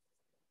hard,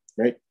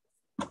 right?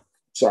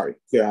 Sorry,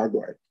 yeah, I'll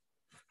go ahead.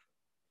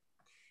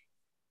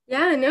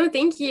 Yeah, no,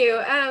 thank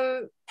you.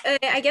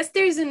 I guess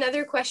there's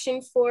another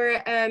question for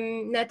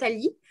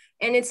Natalie,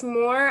 and it's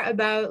more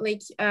about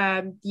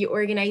the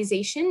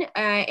organization,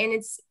 and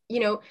it's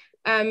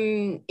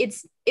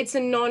it's a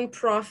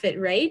non-profit,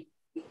 right?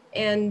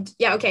 And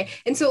yeah, okay.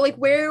 And so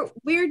where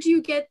do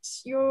you get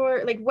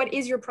your what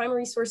is your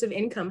primary source of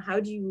income? How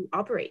do you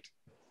operate?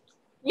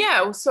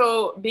 Yeah,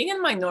 so being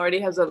in minority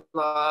has a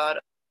lot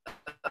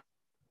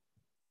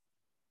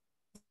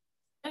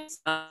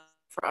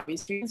for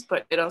obvious reasons,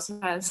 but it also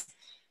has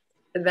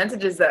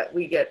advantages that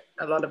we get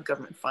a lot of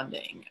government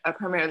funding,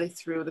 primarily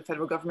through the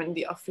federal government,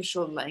 the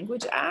Official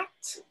Language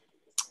Act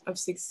of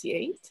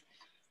 '68.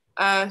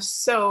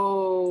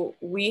 So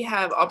we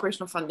have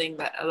operational funding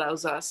that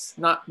allows us,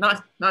 not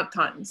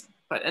tons,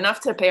 but enough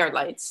to pay our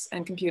lights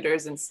and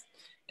computers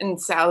and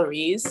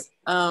salaries.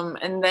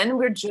 And then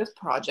we're just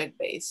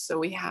project-based. So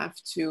we have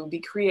to be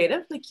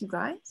creative like you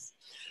guys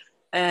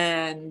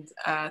and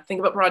think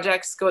about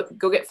projects,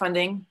 go get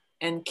funding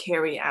and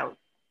carry out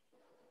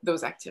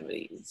those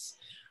activities.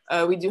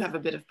 We do have a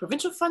bit of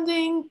provincial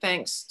funding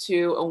thanks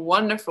to a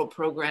wonderful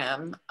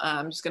program.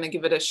 I'm just gonna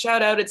give it a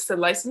shout out. It's the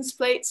license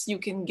plates. You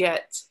can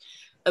get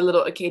a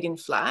little Acadian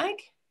flag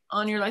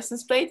on your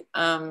license plate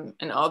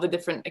in all the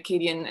different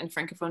Acadian and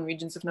Francophone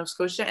regions of Nova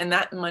Scotia. And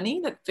that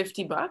money, that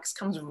 $50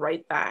 comes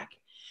right back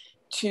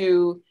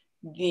to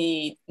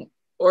the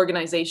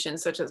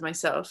organizations such as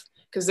myself.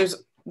 Because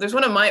there's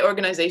one of my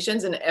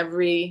organizations in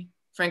every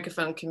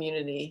Francophone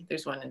community.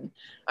 There's one in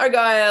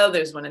Argyle,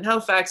 there's one in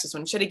Halifax, there's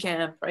one in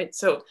Shettycamp, right?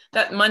 So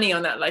that money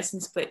on that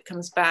license plate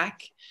comes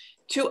back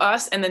to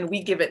us and then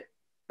we give it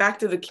back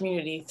to the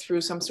community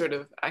through some sort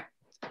of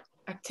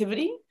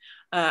activity.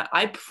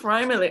 I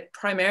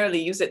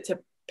primarily use it to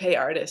pay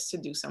artists to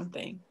do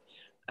something,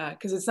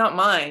 because it's not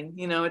mine,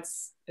 you know,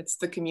 it's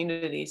the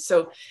community. So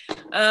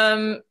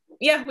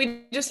yeah,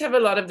 we just have a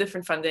lot of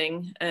different funding,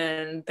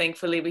 and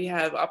thankfully we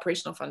have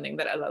operational funding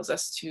that allows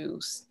us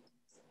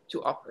to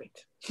operate.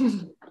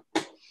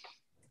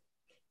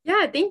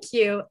 Yeah, thank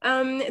you.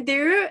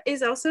 There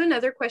is also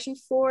another question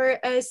for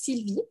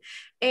Sylvie,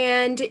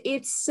 and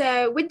it's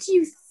what do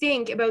you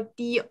think about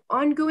the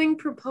ongoing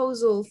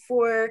proposal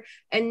for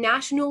a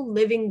national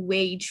living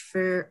wage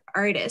for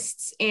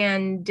artists,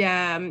 and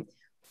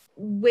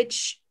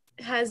which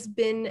has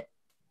been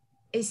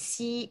a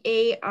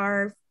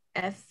CARFAC,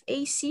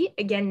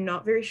 again,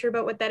 not very sure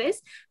about what that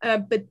is,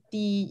 but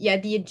the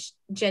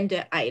agenda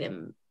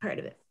item part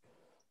of it.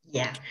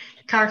 Yeah,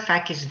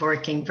 CARFAC is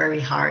working very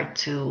hard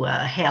to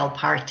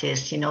help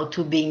artists, you know,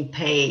 to being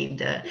paid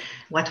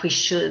what we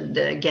should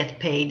get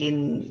paid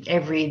in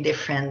every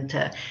different,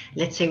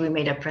 let's say we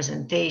made a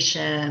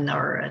presentation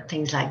or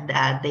things like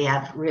that. They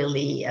have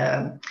really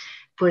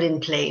put in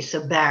place a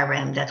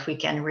barem that we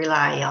can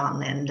rely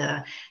on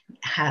and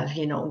have,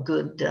 you know,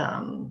 good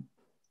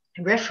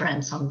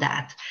reference on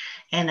that.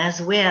 And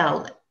as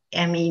well,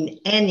 I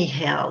mean, any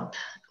help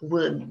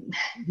would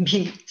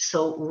be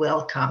so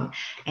welcome.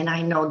 And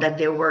I know that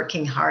they're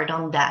working hard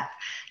on that,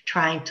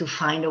 trying to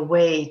find a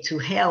way to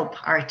help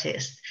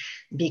artists,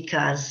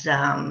 because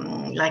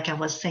like I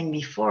was saying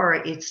before,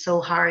 it's so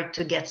hard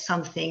to get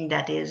something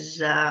that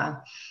is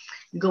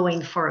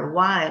going for a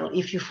while.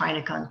 If you find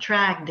a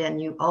contract, then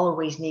you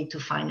always need to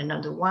find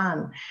another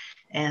one,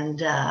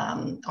 and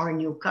or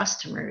new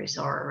customers,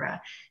 or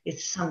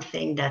it's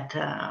something that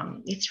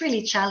it's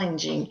really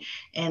challenging.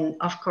 And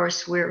of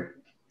course, we're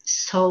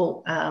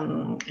so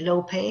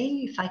low pay,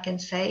 if I can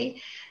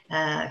say,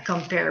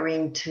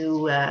 comparing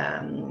to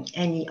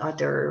any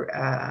other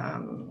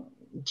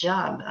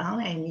job,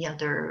 any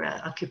other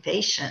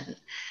occupation.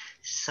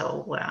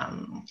 So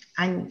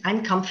I'm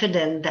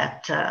confident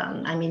that,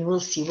 I mean, we'll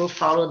see, we'll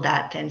follow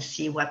that and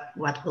see what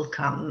will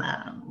come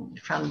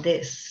from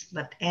this,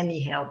 but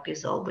any help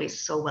is always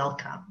so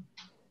welcome.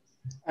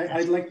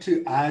 I'd like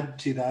to add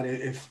to that,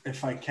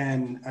 if I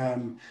can.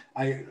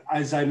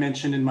 As I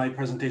mentioned in my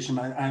presentation,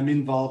 I'm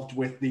involved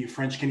with the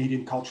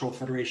French-Canadian Cultural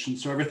Federation.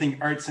 So everything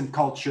arts and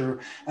culture,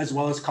 as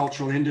well as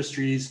cultural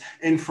industries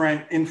in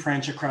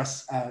French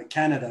across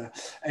Canada.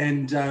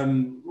 And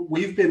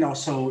we've been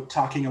also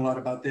talking a lot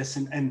about this.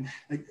 And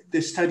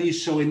the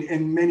studies show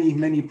in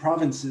many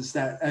provinces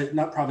that,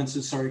 not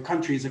provinces, sorry,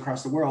 countries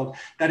across the world,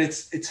 that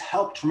it's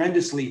helped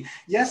tremendously.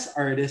 Yes,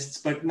 artists,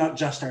 but not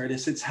just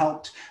artists. It's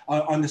helped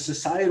on the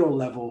societal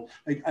level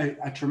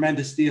a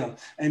tremendous deal.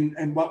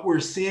 And what we're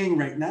seeing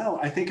right now,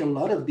 I think a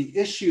lot of the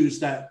issues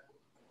that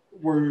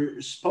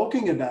were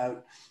spoken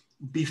about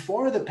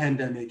before the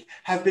pandemic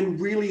have been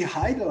really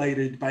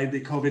highlighted by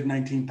the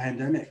COVID-19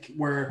 pandemic,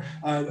 where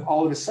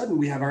all of a sudden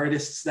we have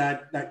artists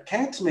that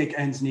can't make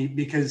ends meet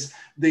because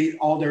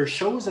all their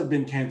shows have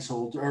been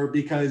canceled, or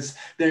because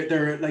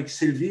they're like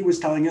Sylvie was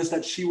telling us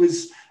that she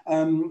was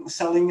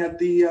selling at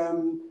the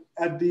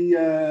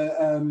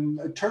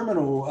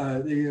terminal,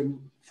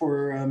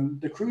 for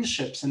the cruise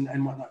ships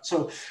and whatnot.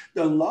 So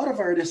a lot of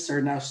artists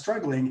are now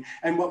struggling.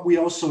 And what we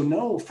also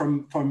know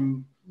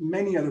from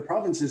many other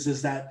provinces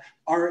is that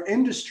our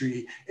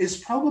industry is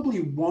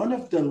probably one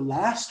of the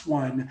last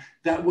one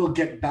that will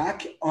get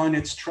back on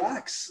its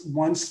tracks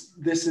once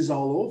this is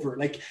all over.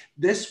 Like,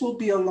 this will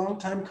be a long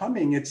time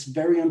coming. It's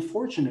very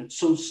unfortunate.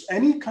 So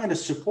any kind of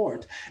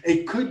support,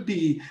 it could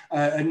be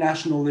a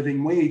national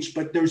living wage,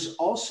 but there's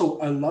also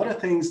a lot of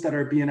things that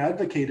are being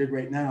advocated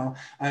right now.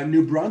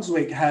 New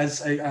Brunswick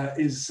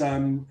is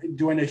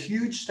doing a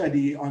huge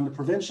study on the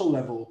provincial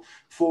level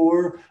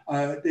for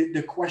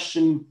the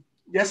question.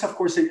 Yes, of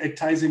course, it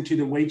ties into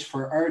the wage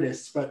for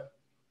artists, but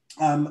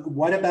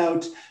what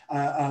about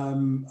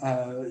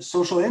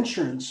social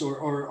insurance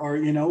or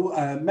you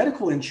know,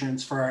 medical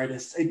insurance for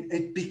artists?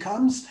 It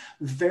becomes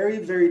very,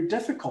 very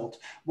difficult.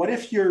 What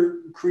if you're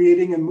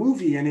creating a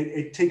movie and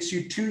it takes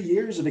you 2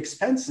 years of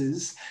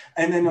expenses,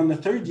 and then on the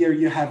third year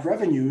you have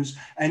revenues,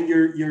 and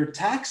you're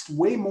taxed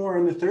way more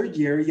in the third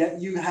year,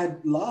 yet you had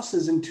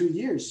losses in 2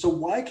 years? So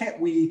why can't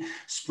we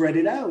spread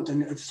it out?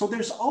 And so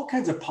there's all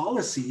kinds of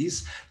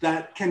policies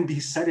that can be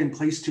set in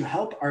place to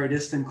help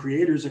artists and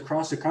creators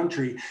across the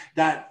country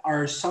that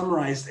are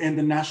summarized in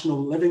the national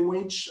living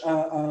wage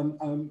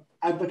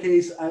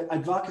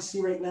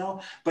advocacy right now,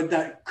 but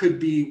that could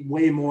be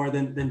way more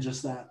than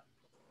just that.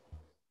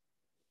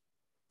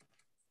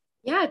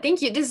 Yeah,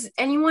 thank you. Does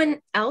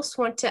anyone else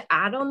want to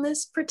add on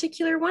this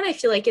particular one? I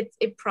feel like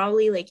it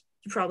probably, like,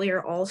 you probably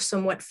are all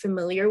somewhat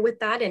familiar with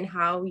that and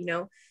how, you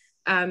know,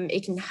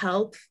 it can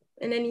help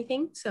in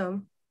anything.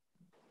 So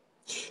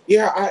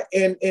yeah,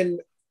 and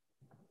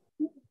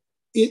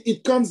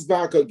it comes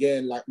back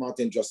again, like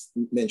Martin just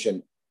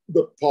mentioned,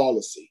 the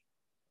policy.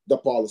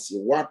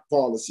 What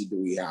policy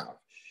do we have?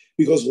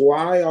 Because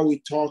why are we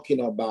talking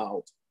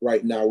about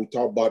right now? We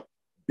talk about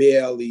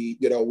barely,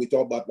 you know, we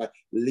talk about like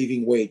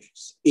living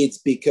wages. It's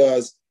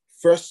because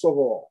first of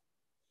all,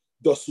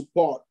 the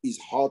support is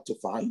hard to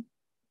find,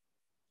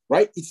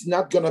 right? It's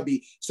not gonna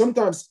be,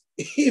 sometimes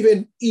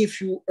even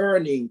if you're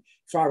earning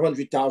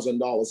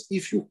 $500,000,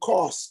 if you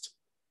cost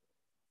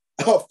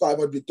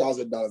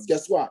 $500,000,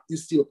 guess what? You're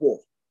still poor,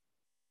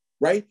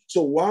 right?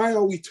 So why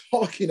are we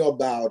talking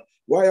about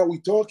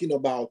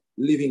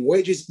living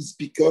wages? It's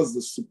because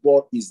the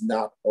support is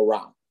not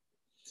around.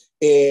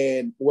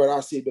 And when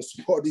I say the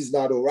support is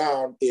not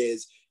around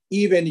is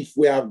even if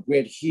we have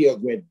grant here,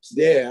 grant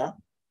there,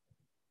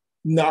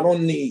 not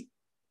only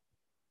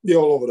they're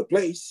all over the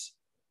place,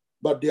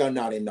 but they are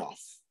not enough,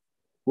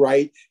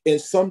 right? And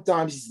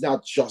sometimes it's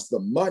not just the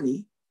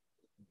money,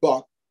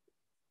 but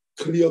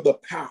clear the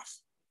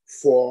path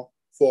for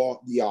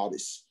the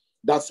artists.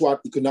 That's what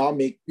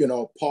economic,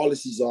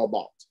 policies are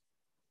about.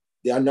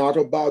 They are not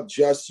about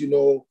just,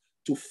 to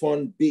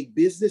fund big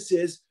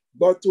businesses,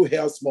 but to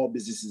help small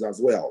businesses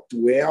as well,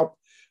 to help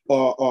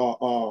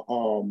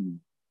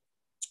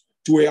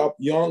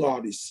young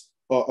artists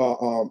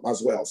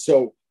as well.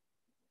 So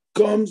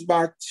comes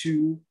back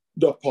to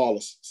the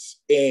policies.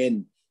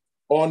 And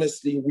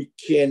honestly, we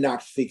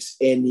cannot fix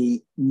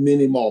any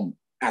minimum,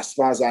 as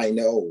far as I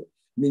know,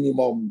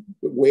 minimum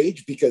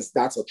wage, because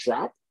that's a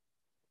trap.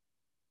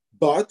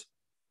 But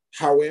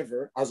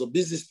however, as a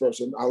business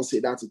person, I would say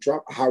that's a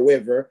trap.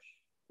 However,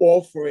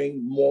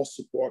 offering more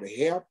support,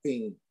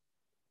 helping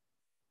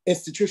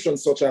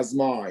institutions such as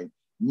mine,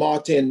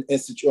 Martin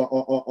Institute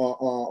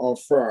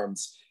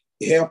firms,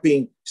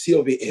 helping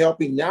Sylvie,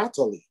 helping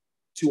Natalie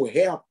to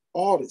help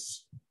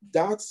artists.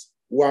 That's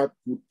what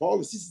good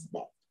policy is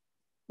about,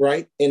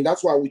 right? And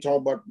that's why we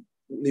talk about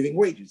living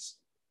wages,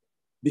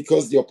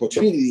 because the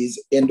opportunities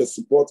and the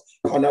support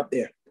are not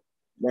there,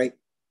 right?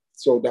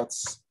 So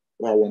that's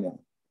what I want to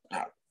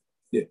add.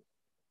 Yeah,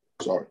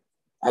 sorry.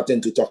 I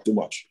tend to talk too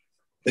much.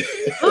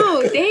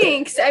 Oh,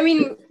 thanks. I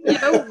mean,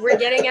 we're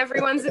getting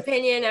everyone's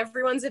opinion,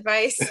 everyone's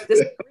advice. This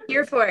is what we're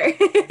here for.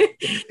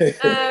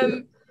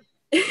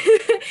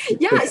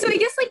 Yeah, so I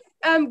guess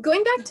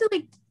going back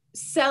to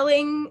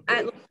selling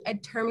at a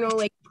terminal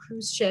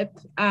cruise ship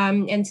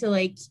and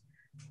to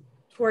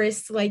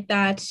tourists like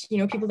that,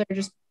 people that are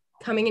just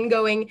coming and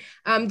going.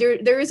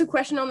 There is a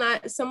question on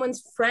that.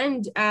 Someone's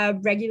friend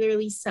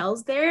regularly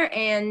sells there,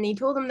 and they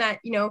told him that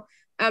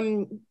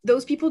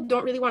those people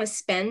don't really want to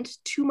spend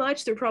too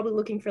much. They're probably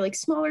looking for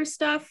smaller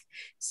stuff.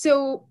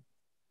 So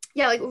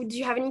yeah, do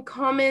you have any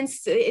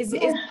comments? Is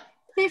it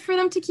safe for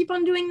them to keep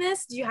on doing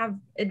this? Do you have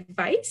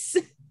advice?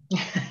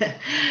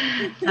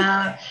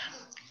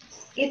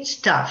 It's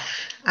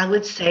tough. I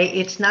would say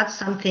it's not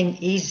something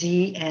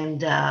easy,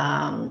 and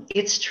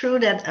it's true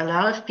that a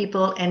lot of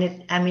people, and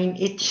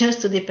it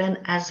used to depend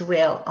as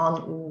well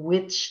on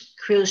which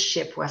cruise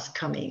ship was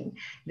coming.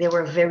 There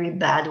were very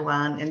bad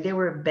one, and there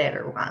were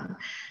better one.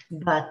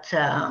 But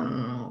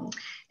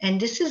and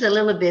this is a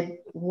little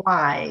bit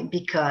why,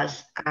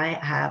 because I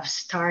have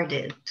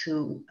started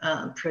to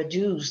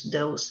produce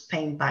those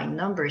paint by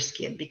numbers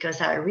kit,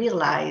 because I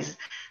realized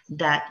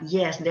that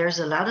yes, there's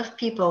a lot of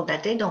people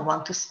that they don't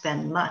want to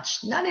spend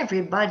much. Not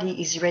everybody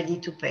is ready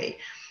to pay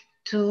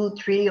 $200,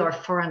 $300, or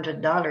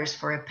 $400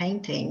 for a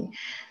painting.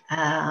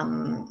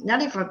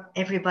 Not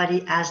everybody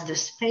has the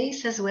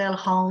space as well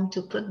home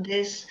to put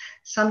this.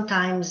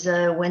 Sometimes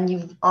when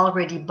you've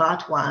already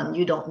bought one,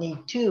 you don't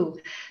need two.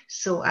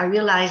 So I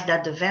realized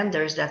that the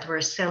vendors that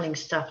were selling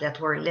stuff that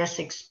were less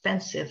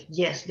expensive,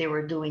 yes, they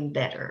were doing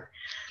better.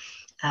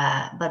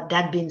 But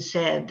that being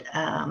said,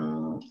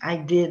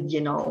 I did,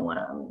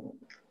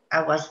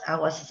 I was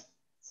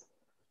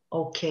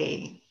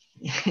okay.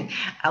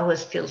 I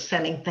was still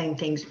selling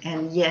paintings.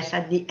 And yes,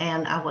 at the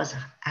end, I was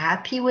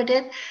happy with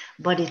it,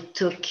 but it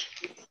took,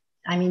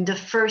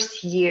 the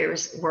first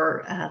years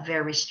were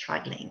very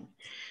struggling.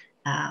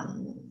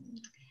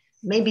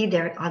 Maybe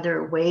there are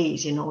other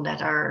ways,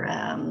 that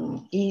are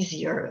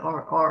easier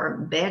or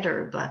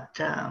better, but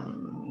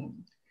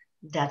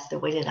that's the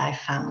way that I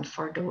found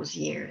for those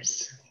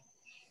years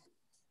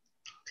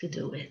to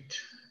do it.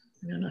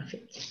 I don't know if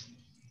it's...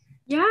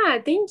 Yeah,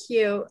 thank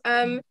you.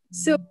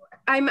 So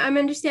I'm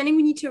understanding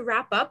we need to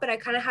wrap up, but I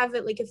kind of have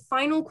a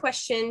final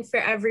question for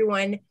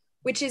everyone,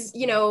 which is,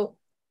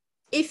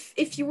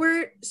 if you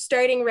were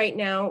starting right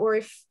now, or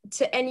if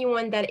to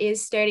anyone that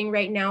is starting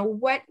right now,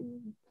 what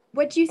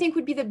do you think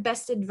would be the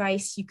best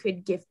advice you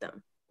could give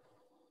them?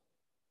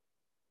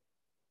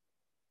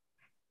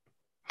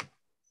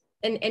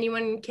 And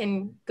anyone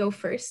can go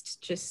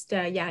first. Just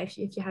if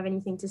you have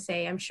anything to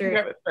say, I'm sure.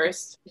 Grab it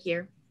first.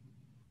 Here.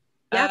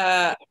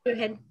 Yeah, go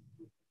ahead.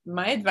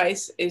 My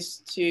advice is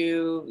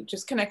to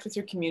just connect with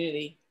your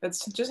community.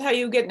 That's just how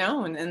you get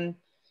known. And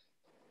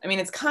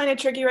it's kind of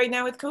tricky right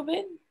now with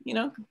COVID,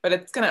 but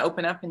it's going to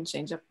open up and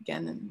change up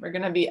again. And we're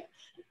going to be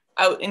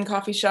out in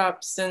coffee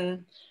shops.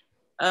 And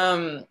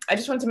I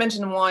just want to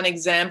mention one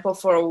example.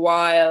 For a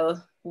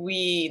while,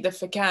 the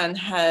FCCF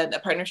had a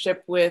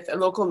partnership with a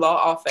local law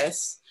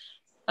office.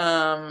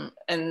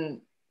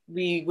 And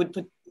we'd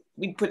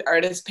put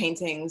artist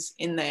paintings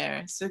in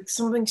there. So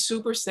something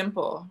super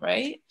simple,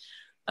 right?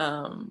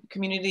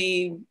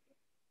 Community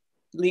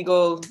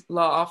legal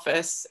law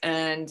office,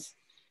 and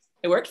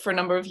it worked for a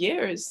number of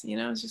years. You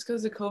know, it's just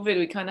because of COVID,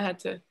 we kind of had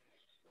to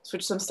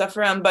switch some stuff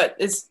around. But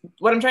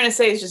what I'm trying to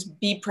say is just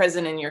be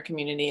present in your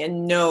community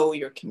and know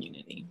your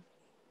community.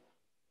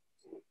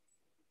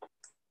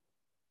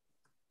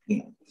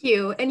 Thank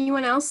you.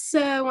 Anyone else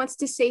wants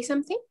to say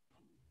something?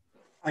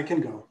 I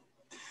can go.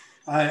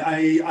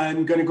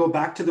 I'm going to go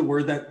back to the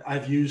word that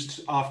I've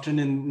used often,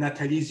 and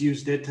Natalie's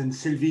used it, and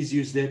Sylvie's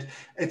used it.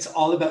 It's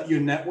all about your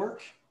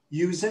network.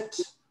 Use it,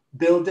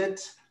 build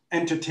it,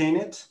 entertain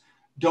it.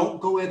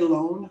 Don't go it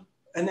alone.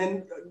 And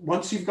then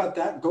once you've got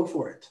that, go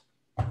for it.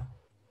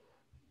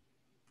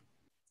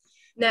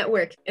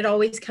 Network. It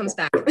always comes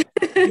back.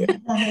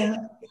 Yeah.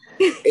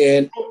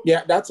 And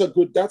yeah, that's a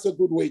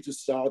good way to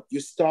start. You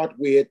start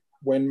with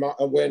when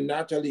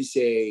Natalie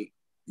say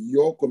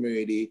your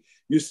community,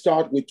 you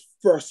start with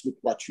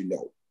what you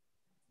know.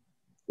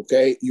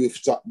 Okay,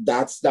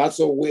 that's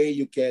a way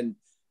you can,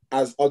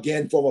 as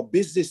again from a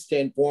business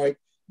standpoint,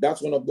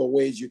 that's one of the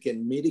ways you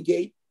can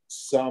mitigate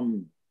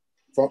some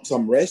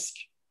risk.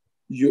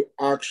 You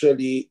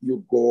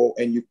go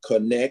and you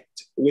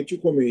connect with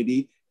your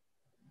community,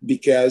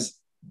 because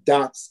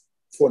that's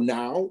for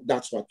now,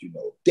 that's what you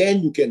know.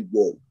 Then you can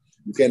go.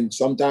 You can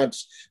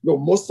sometimes,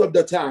 most of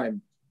the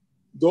time,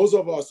 those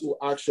of us who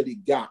actually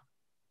got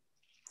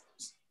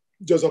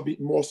just a bit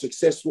more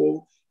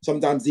successful,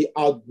 sometimes they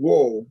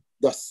outgrow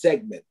the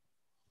segment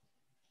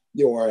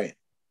you are in.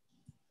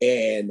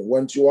 And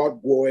once you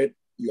outgrow it,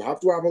 you have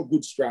to have a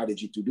good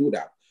strategy to do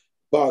that.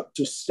 But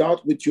to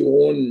start with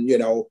your own,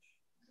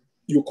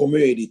 your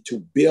community, to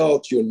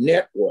build your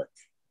network.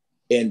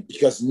 And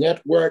because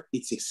network,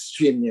 it's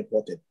extremely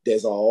important.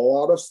 There's a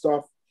lot of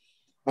stuff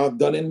I've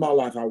done in my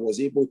life, I was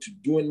able to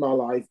do in my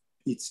life.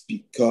 It's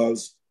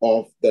because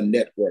of the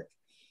network.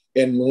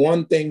 And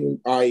one thing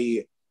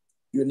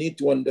you need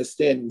to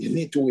understand, you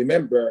need to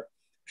remember,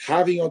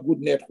 having a good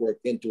network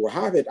and to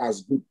have it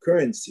as good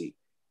currency,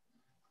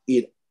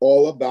 it's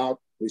all about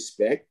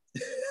respect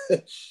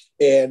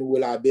and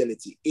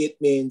reliability. It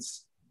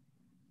means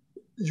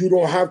you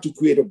don't have to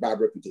create a bad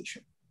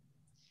reputation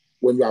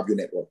when you have your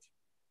network,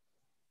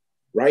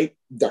 right?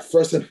 The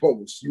first and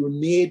foremost,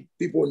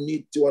 people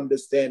need to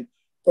understand,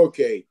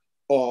 okay,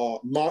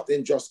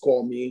 Martin just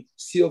called me,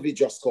 Sylvie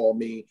just called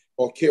me,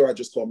 or Kheira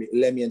just called me,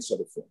 let me answer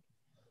the phone.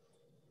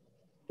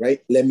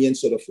 Right? Let me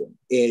answer the phone.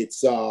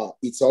 It's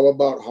all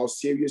about how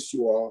serious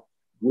you are,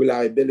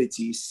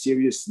 reliability,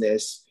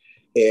 seriousness,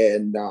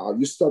 and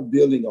you start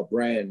building a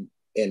brand.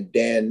 And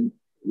then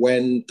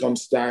when it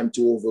comes time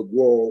to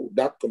overgrow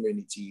that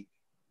community,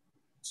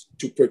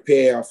 to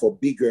prepare for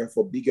bigger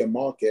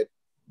market,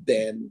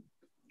 then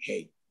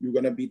hey, you're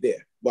gonna be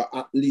there. But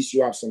at least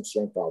you have some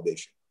strong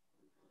foundation.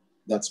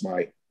 That's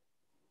my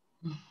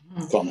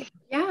comment.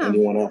 Yeah.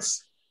 Anyone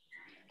else?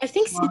 I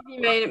think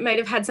Sylvie might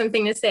have had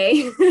something to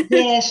say.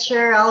 Yeah,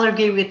 sure. I'll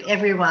agree with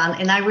everyone.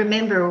 And I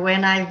remember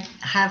when I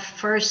have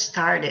first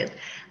started,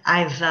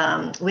 with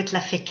La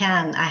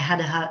FCCF, I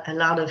had a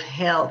lot of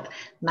help.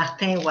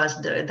 Martin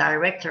was the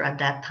director at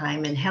that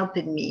time and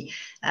helping me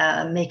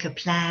make a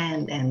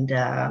plan and,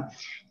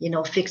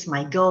 fix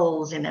my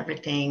goals and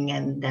everything.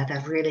 And that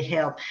have really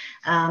helped.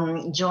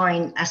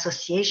 Join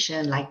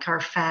association like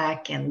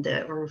CARFAC and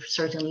or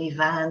certainly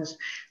Vans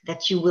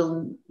that you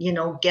will,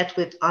 get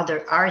with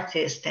other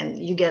artists, and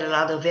you get a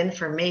lot of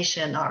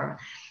information or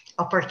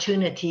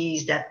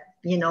opportunities that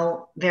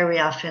very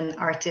often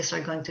artists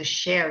are going to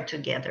share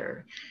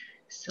together.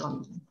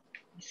 So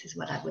this is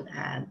what I would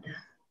add.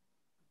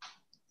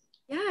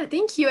 Yeah,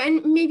 thank you.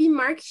 And maybe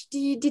Mark,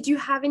 did you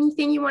have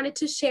anything you wanted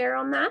to share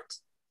on that?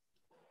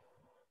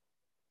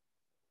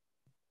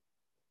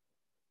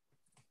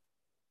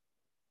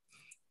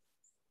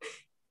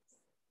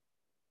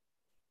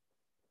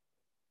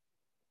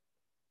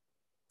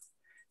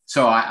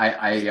 So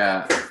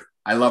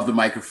I love the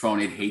microphone.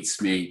 It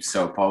hates me.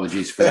 So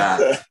apologies for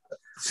that.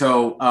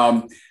 So,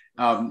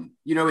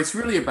 it's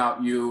really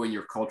about you and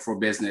your cultural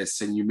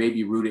business, and you may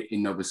be rooted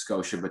in Nova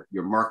Scotia, but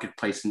your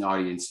marketplace and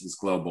audience is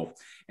global.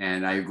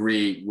 And I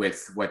agree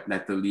with what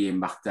Natalie and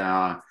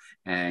Martin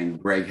and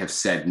Greg have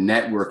said.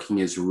 Networking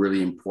is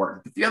really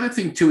important. But the other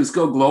thing too is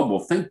go global.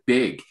 Think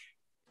big.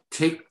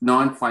 Take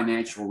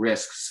non-financial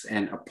risks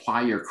and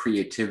apply your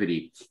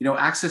creativity.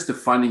 Access to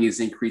funding is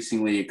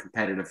increasingly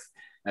competitive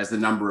as the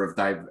number of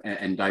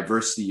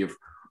diversity of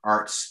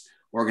arts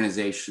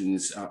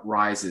organizations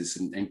rises.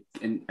 And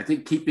I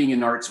think keeping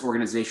an arts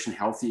organization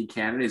healthy in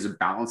Canada is a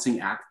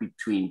balancing act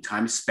between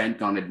time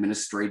spent on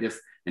administrative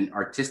and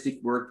artistic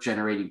work,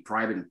 generating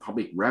private and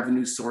public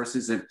revenue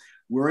sources, and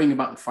worrying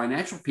about the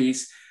financial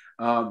piece.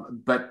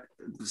 But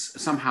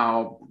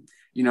somehow,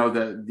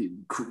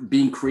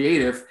 being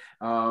creative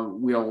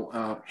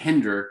will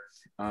hinder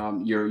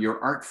your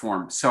art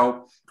form.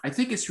 So I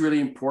think it's really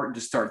important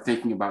to start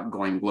thinking about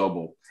going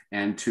global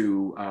and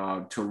to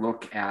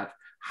look at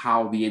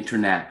how the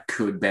internet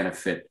could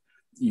benefit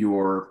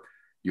your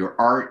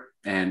art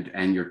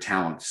and your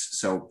talents.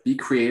 So be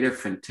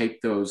creative and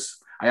take those,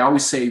 I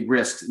always say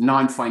risks,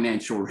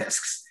 non-financial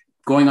risks.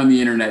 Going on the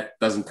internet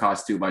doesn't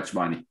cost too much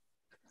money.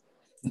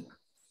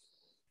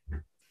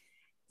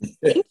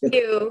 Thank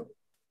you.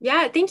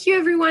 Yeah, thank you,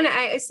 everyone.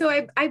 I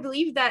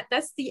believe that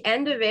that's the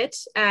end of it.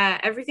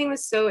 Everything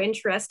was so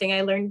interesting.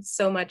 I learned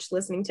so much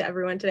listening to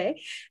everyone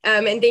today.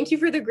 And thank you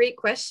for the great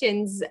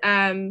questions.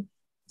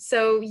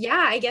 So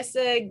yeah, I guess,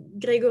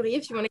 Gregory,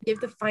 if you want to give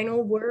the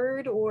final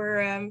word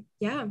or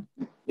yeah.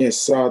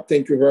 Yes,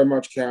 thank you very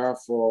much, Kheira,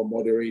 for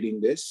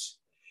moderating this.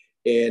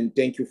 And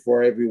thank you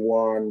for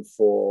everyone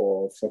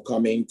for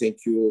coming.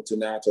 Thank you to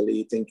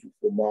Natalie. Thank you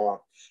for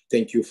Mark.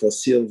 Thank you for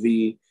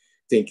Sylvie.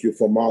 Thank you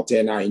for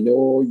Martin. I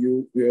know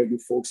you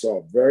folks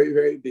are very,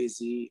 very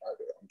busy,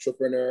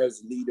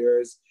 entrepreneurs,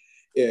 leaders,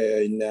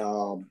 and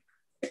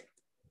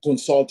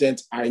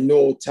consultants. I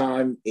know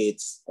time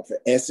it's of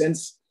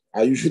essence.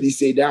 I usually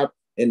say that,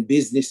 and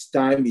business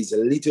time is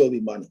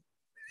literally money.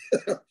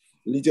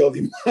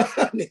 Literally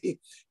money.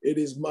 It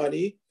is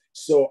money.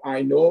 So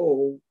I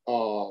know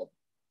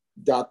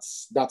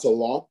that's a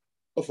lot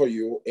for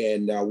you,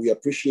 and we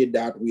appreciate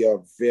that. We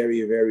are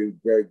very, very,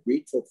 very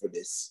grateful for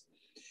this.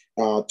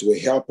 To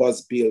help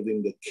us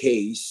building the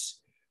case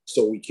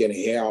so we can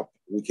help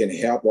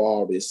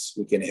artists,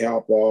 we can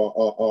help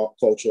our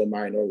cultural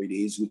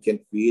minorities, we can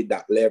create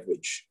that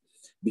leverage.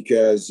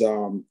 Because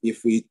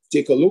if we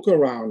take a look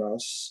around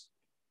us,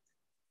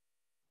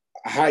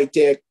 high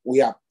tech, we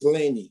have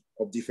plenty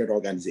of different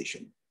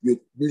organizations. You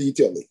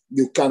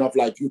kind of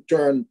like, you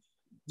turn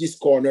this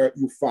corner,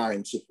 you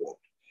find support.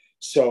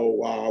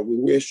 So we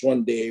wish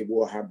one day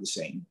we'll have the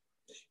same.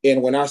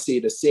 And when I say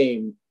the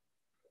same,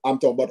 I'm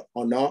talking about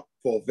on a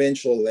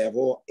provincial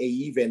level, and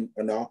even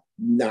on a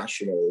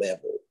national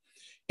level.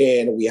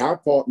 And we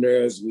have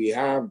partners, we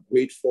have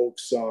great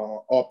folks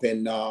up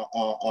in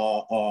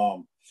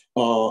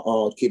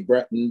Cape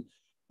Breton.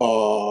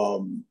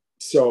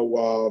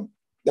 So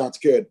that's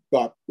good,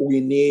 but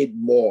we need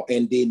more,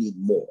 and they need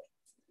more.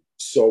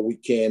 So we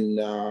can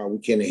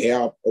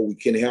help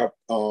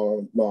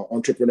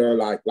entrepreneur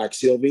like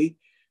Sylvie.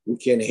 We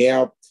can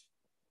help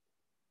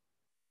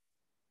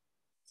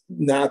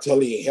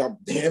Natalie,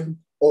 help them,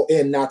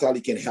 and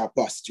Natalie can help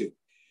us too.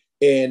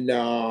 And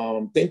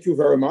thank you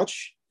very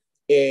much.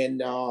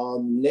 And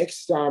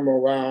next time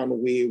around,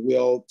 we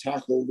will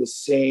tackle the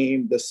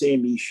same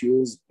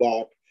issues,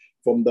 but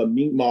from the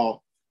Mi'kmaq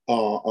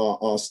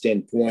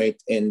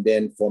standpoint, and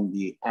then from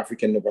the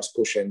African Nova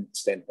Scotian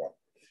standpoint.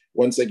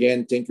 Once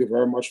again, thank you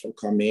very much for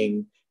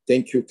coming.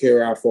 Thank you,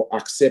 Kheira, for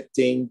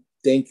accepting.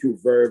 Thank you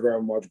very,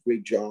 very much.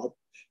 Great job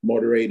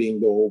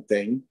moderating the whole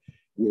thing.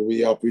 We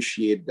really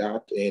appreciate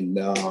that, and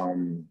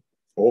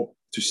hope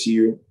to see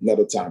you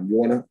another time. You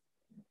want to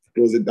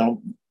close it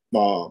down,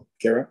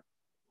 Kheira?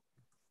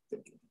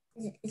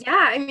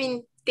 Yeah, I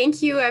mean,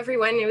 thank you,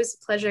 everyone. It was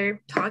a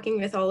pleasure talking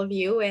with all of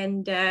you.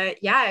 And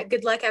yeah,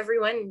 good luck,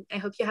 everyone. I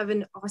hope you have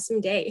an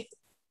awesome day.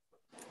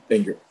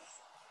 Thank you.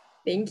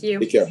 Thank you.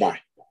 Take care.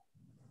 Bye.